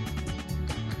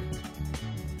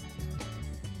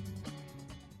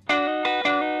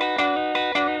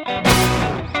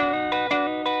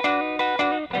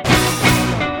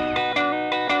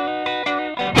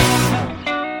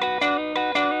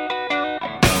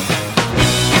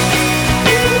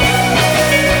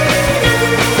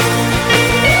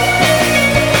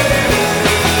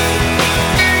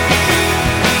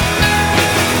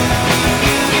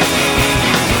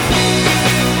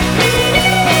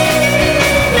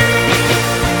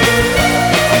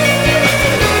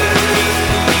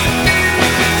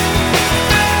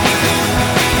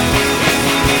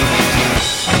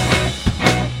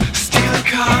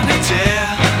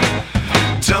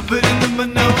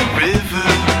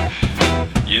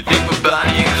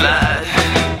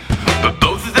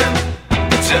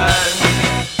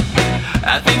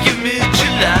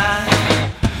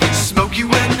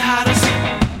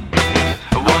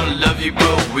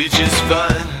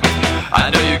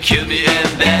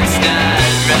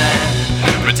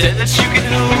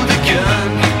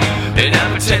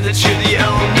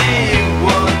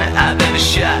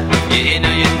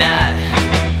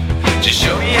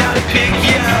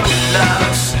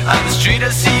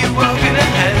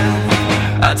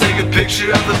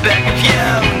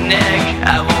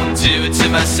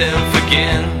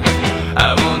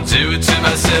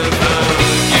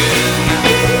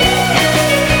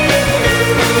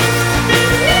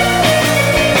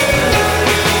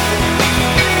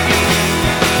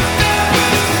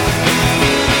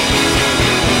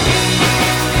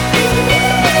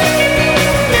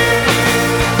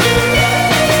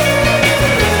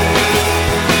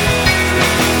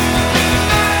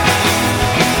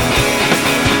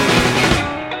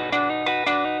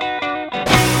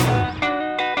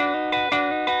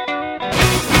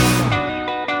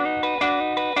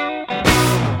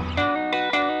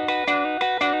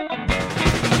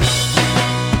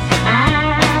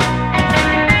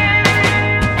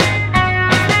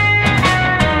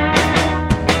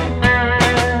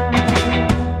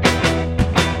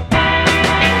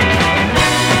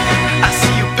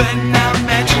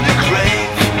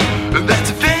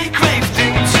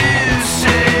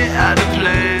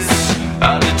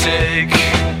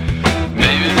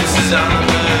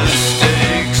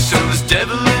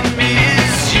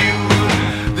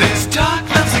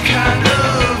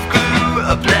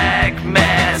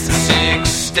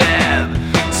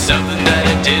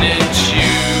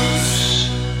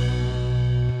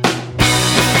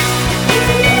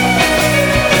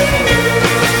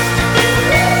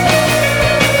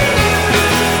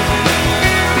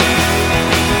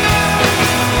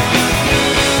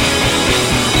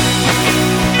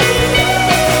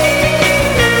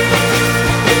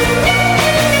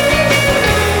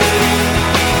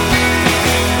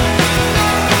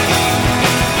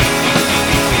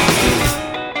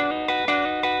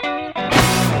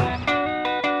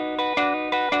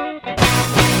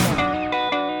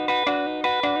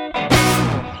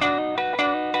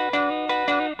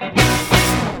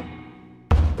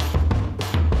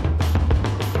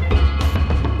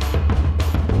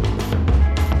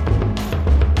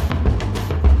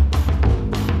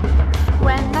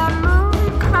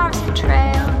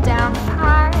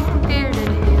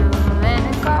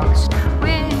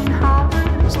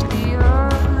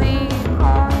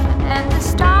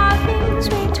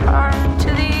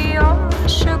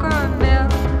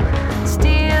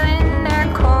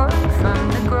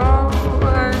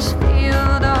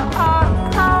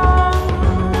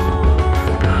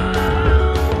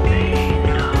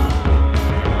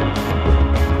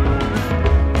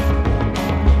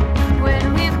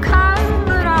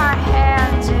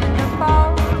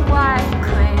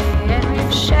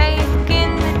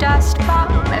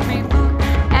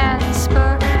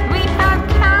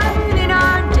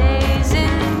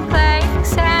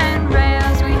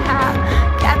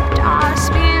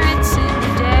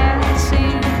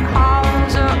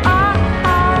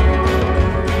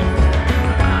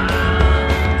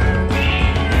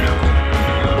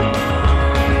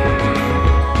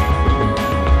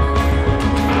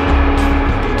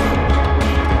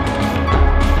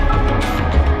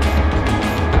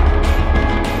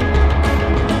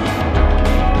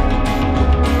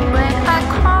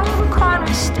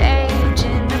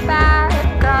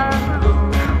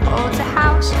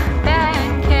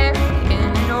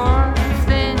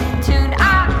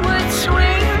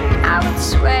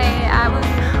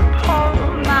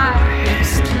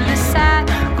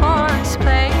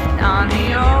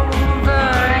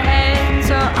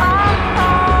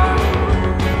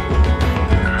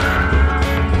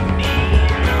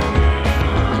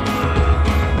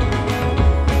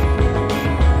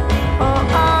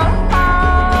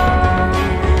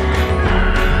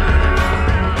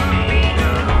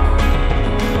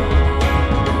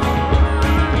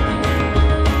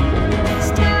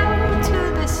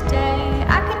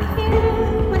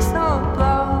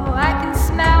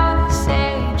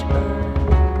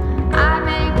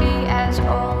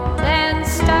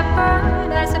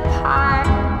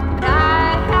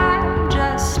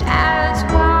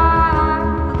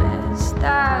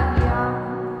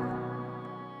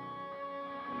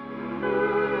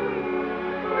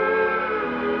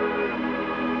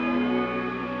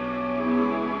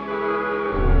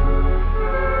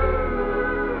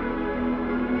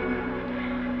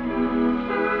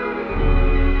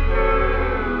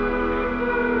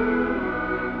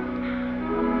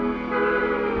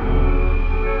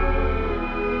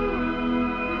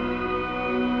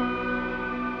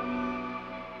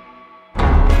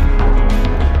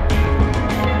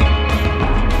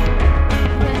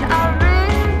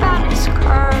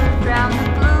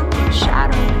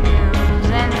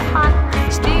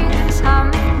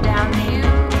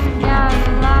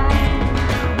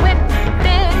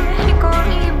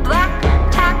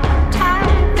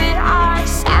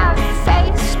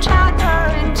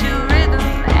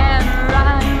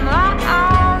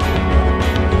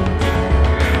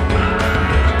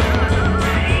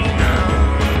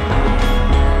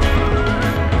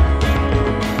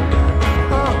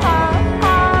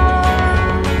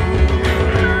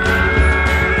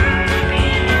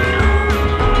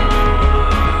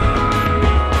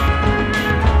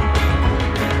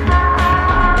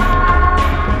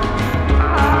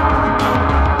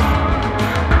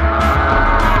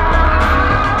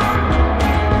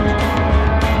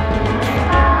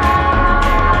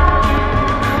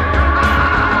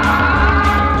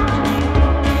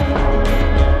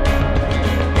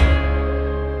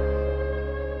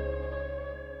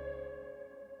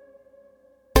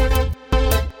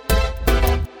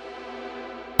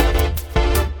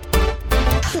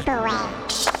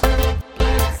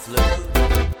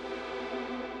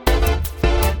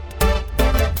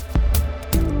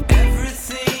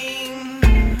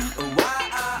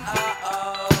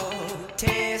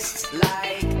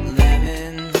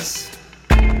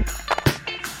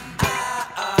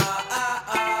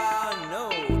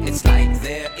 It's like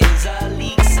there is a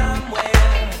leak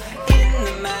somewhere in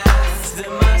the math. There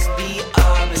must be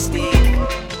a mistake.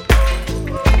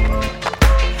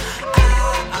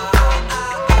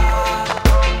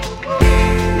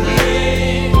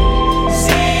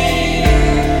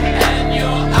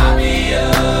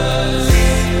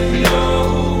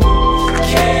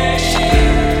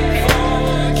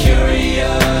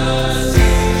 Curious.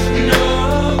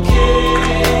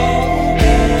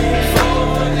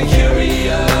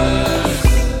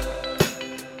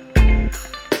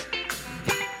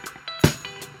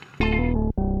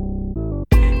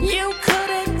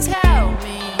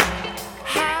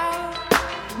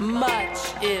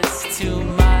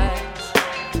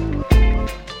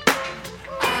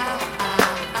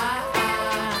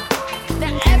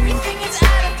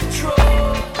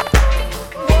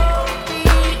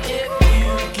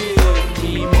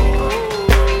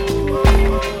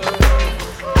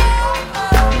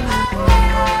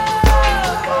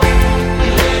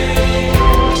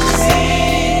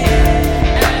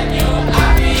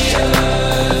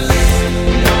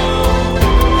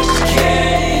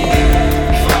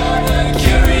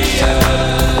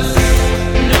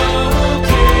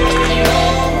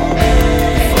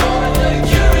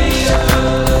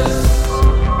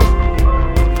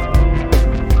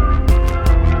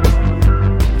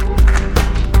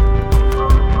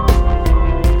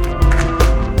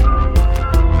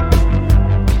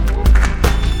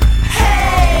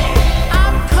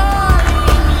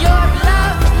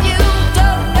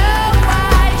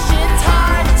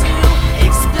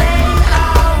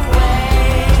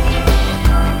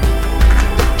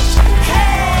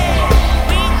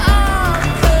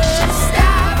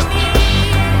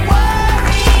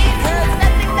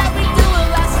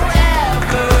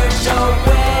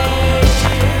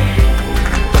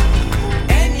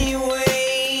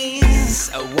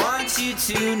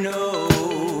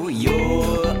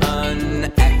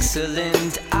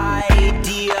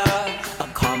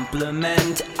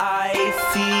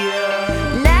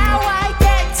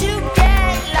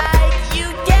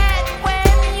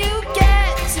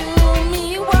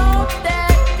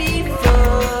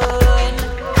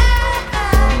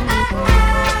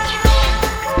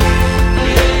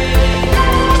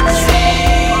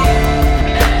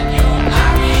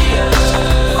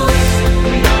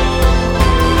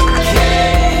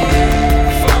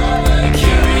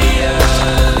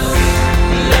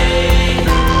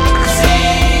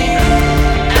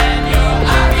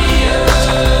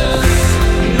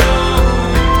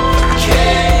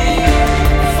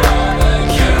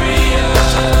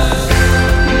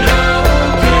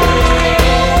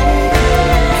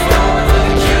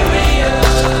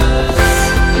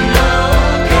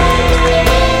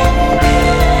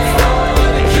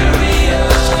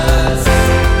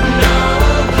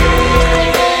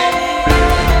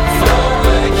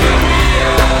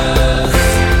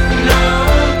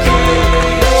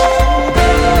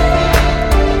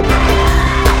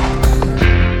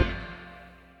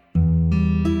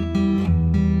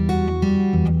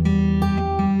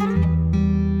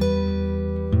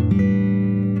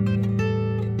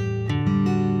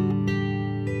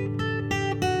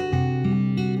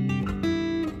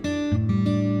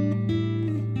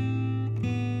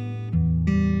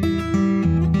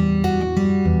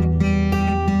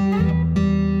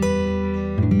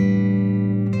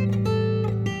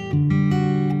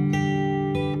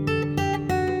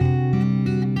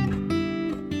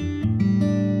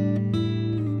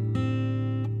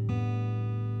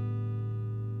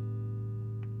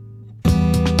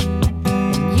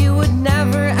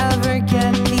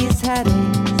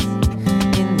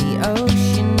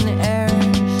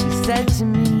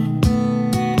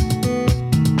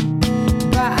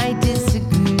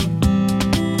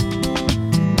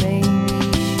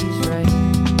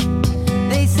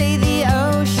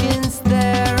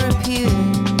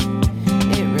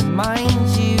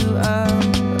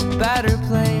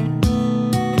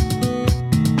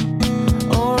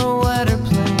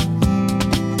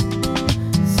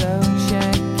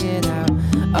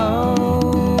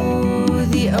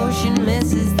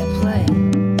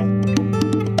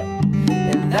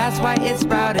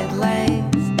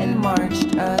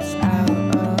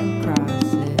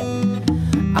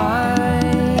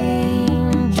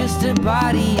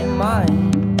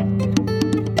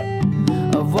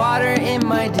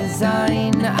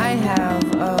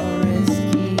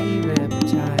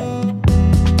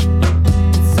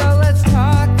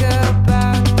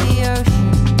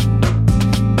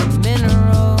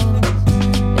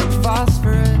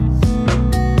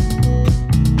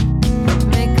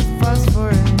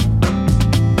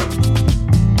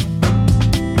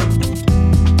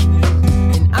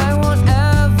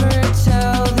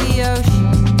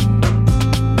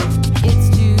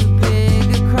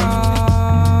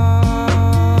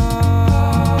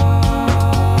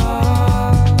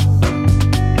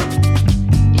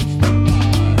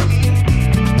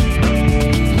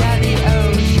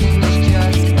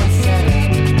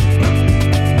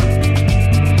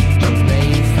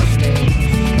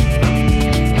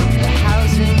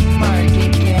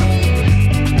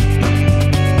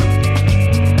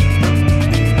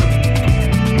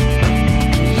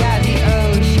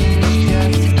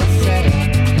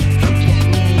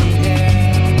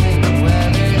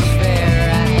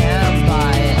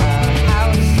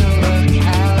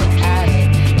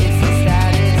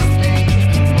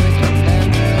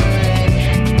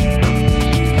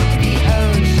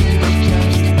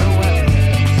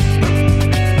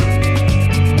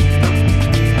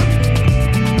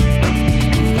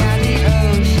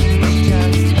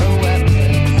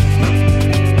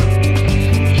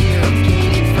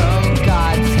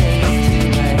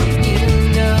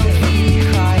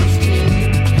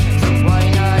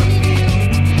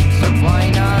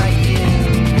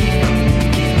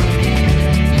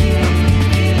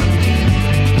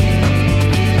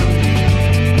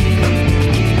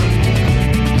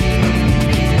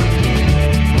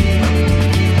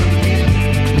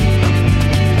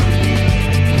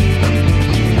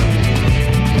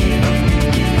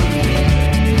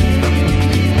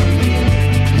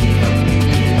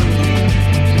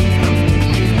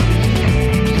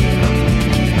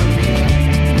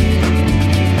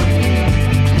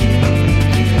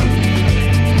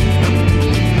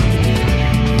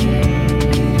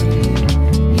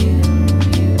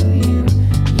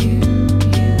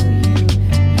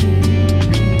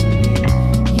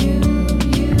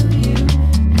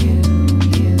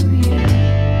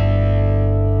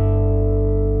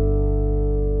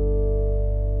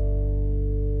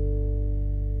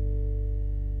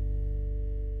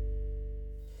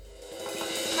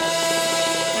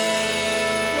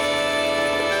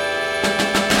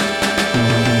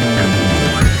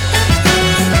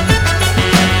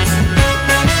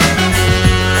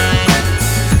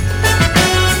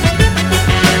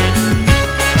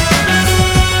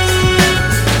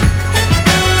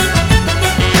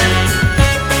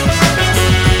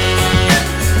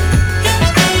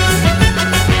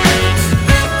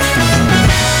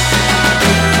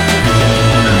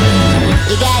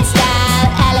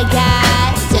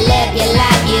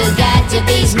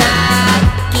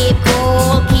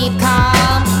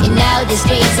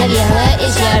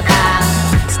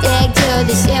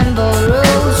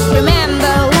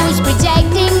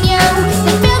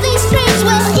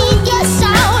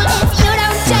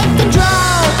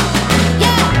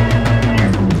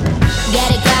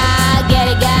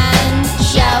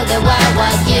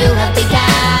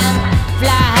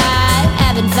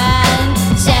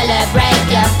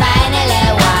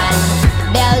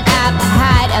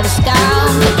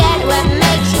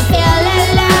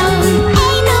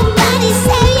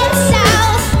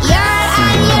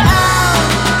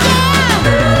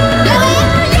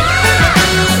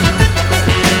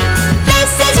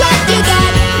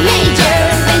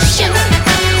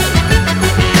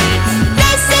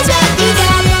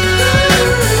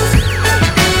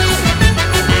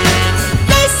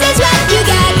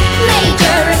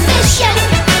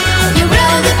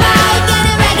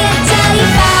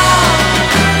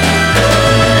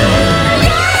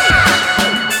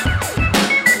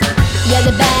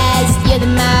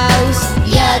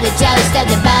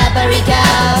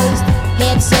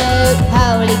 Pipsuit,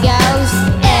 Holy Ghost,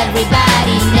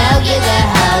 everybody know you're the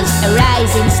host. A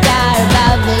rising star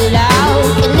above the low,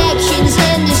 connections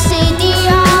in the city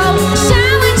hall.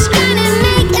 Someone's gonna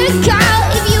make a call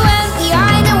if you went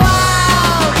behind the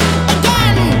wall.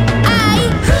 Again,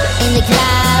 in the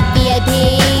club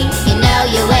VIP, you know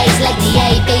your ways like the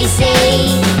ABC.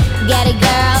 Get a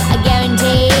girl, I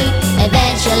guarantee,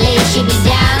 eventually she'll be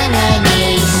down on her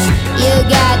knees. You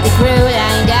got the crew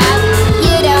lined up,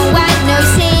 you don't want no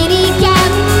city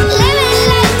cap. Living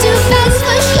life too fast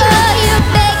for sure, you're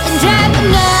big and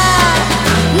driving up.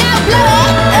 Now blow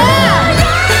it up.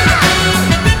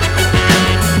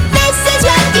 This is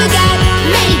what you got,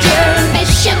 major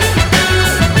ambition.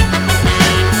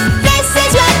 This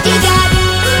is what you got.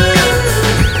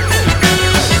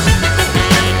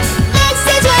 This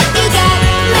is what you got,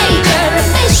 major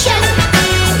ambition.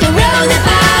 You roll the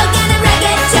ball, gonna rock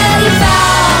it till you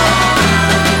fall.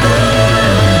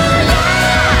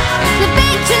 The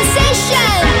big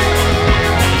transition.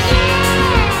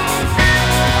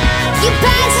 You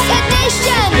pass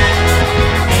condition.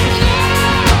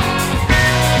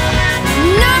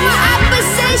 No more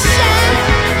opposition.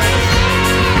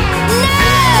 No,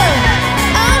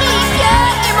 only pure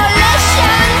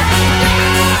immolation.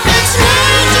 It's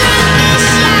major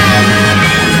ambition.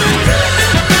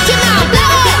 Come on,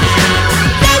 blow it.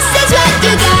 This is what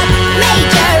you got,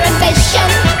 major ambition.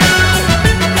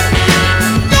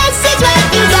 This is what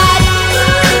you got.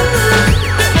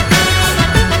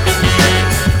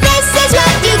 This is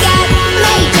what you got,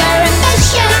 major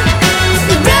ambition.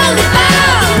 You roll the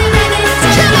ball.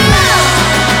 Come on, yeah,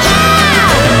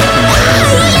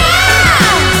 oh yeah.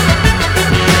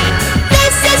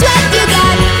 This is what you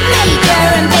got, major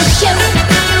ambition.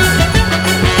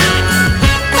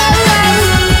 Oh yeah,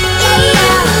 yeah.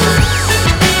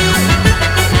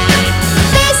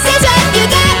 This is what you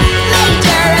got,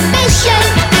 major ambition.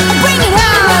 Bring it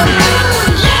home. Come on,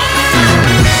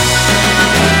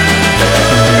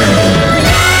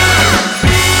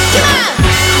 come on.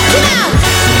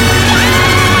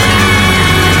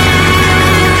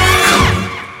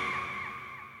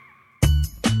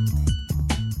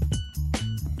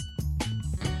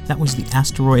 That was the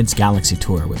Asteroids Galaxy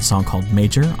Tour with a song called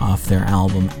Major off their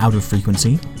album Out of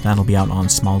Frequency. That'll be out on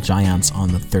Small Giants on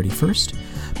the 31st.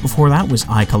 Before that was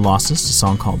Colossus, a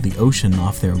song called The Ocean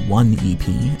off their One EP.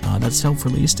 That's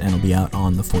self-released and will be out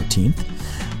on the 14th.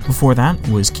 Before that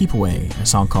was Keepaway, a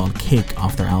song called Cake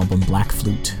off their album Black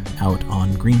Flute, out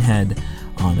on Greedhead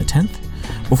on the 10th.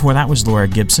 Before that was Laura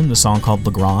Gibson, a song called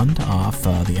Grande off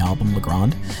the album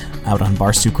Grande, out on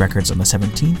Barsuk Records on the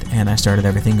 17th. And I started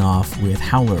everything off with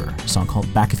Howler, a song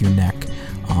called Back of Your Neck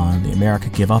on the America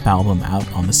Give Up album, out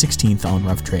on the 16th on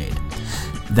Rough Trade.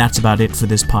 That's about it for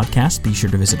this podcast. Be sure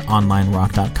to visit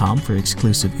OnlineRock.com for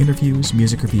exclusive interviews,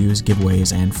 music reviews,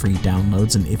 giveaways, and free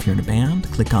downloads. And if you're in a band,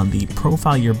 click on the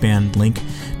Profile Your Band link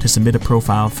to submit a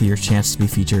profile for your chance to be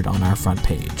featured on our front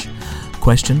page.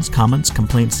 Questions, comments,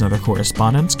 complaints, and other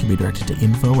correspondence can be directed to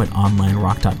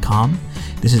info@onlinerock.com.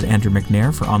 This is Andrew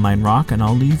McNair for Online Rock, and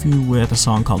I'll leave you with a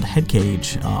song called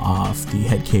Headcage off the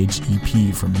Headcage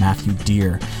EP from Matthew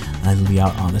Deere. It'll be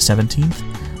out on the 17th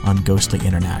on Ghostly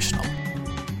International.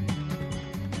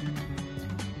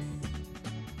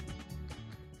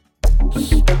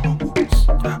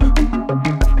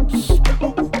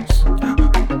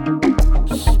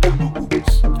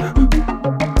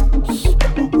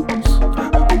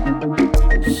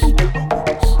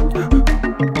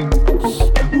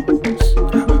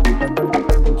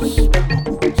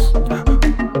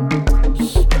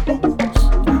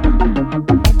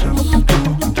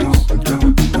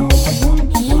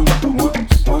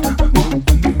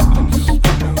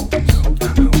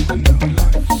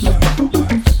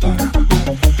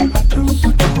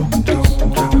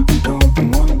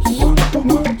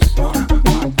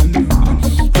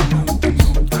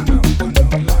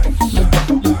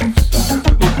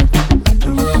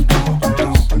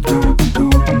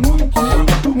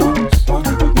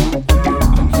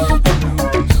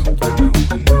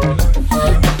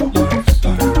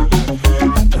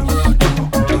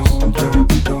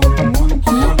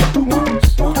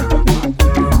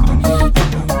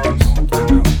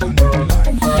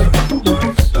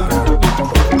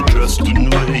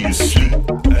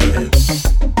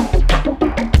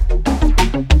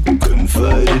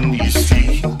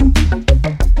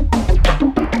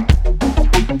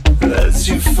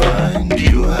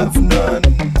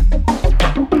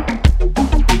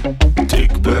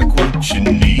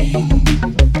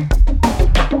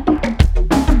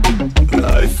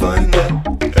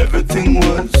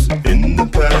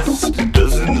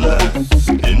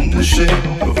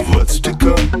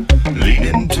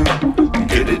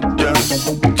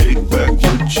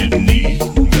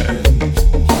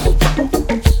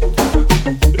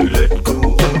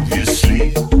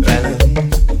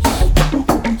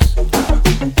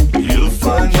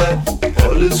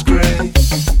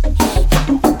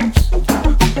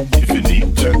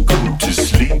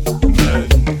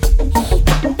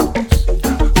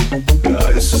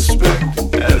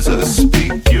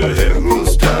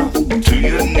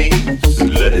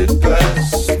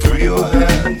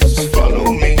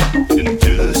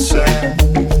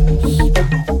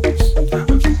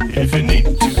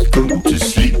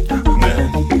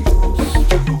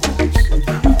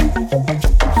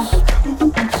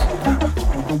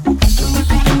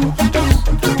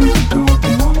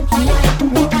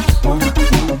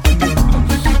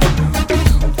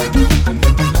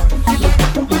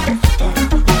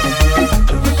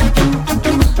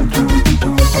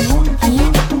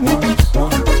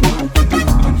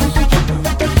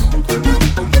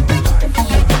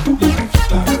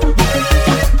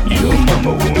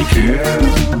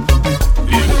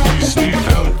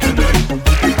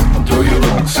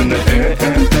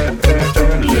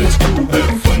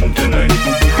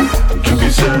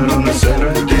 on the 7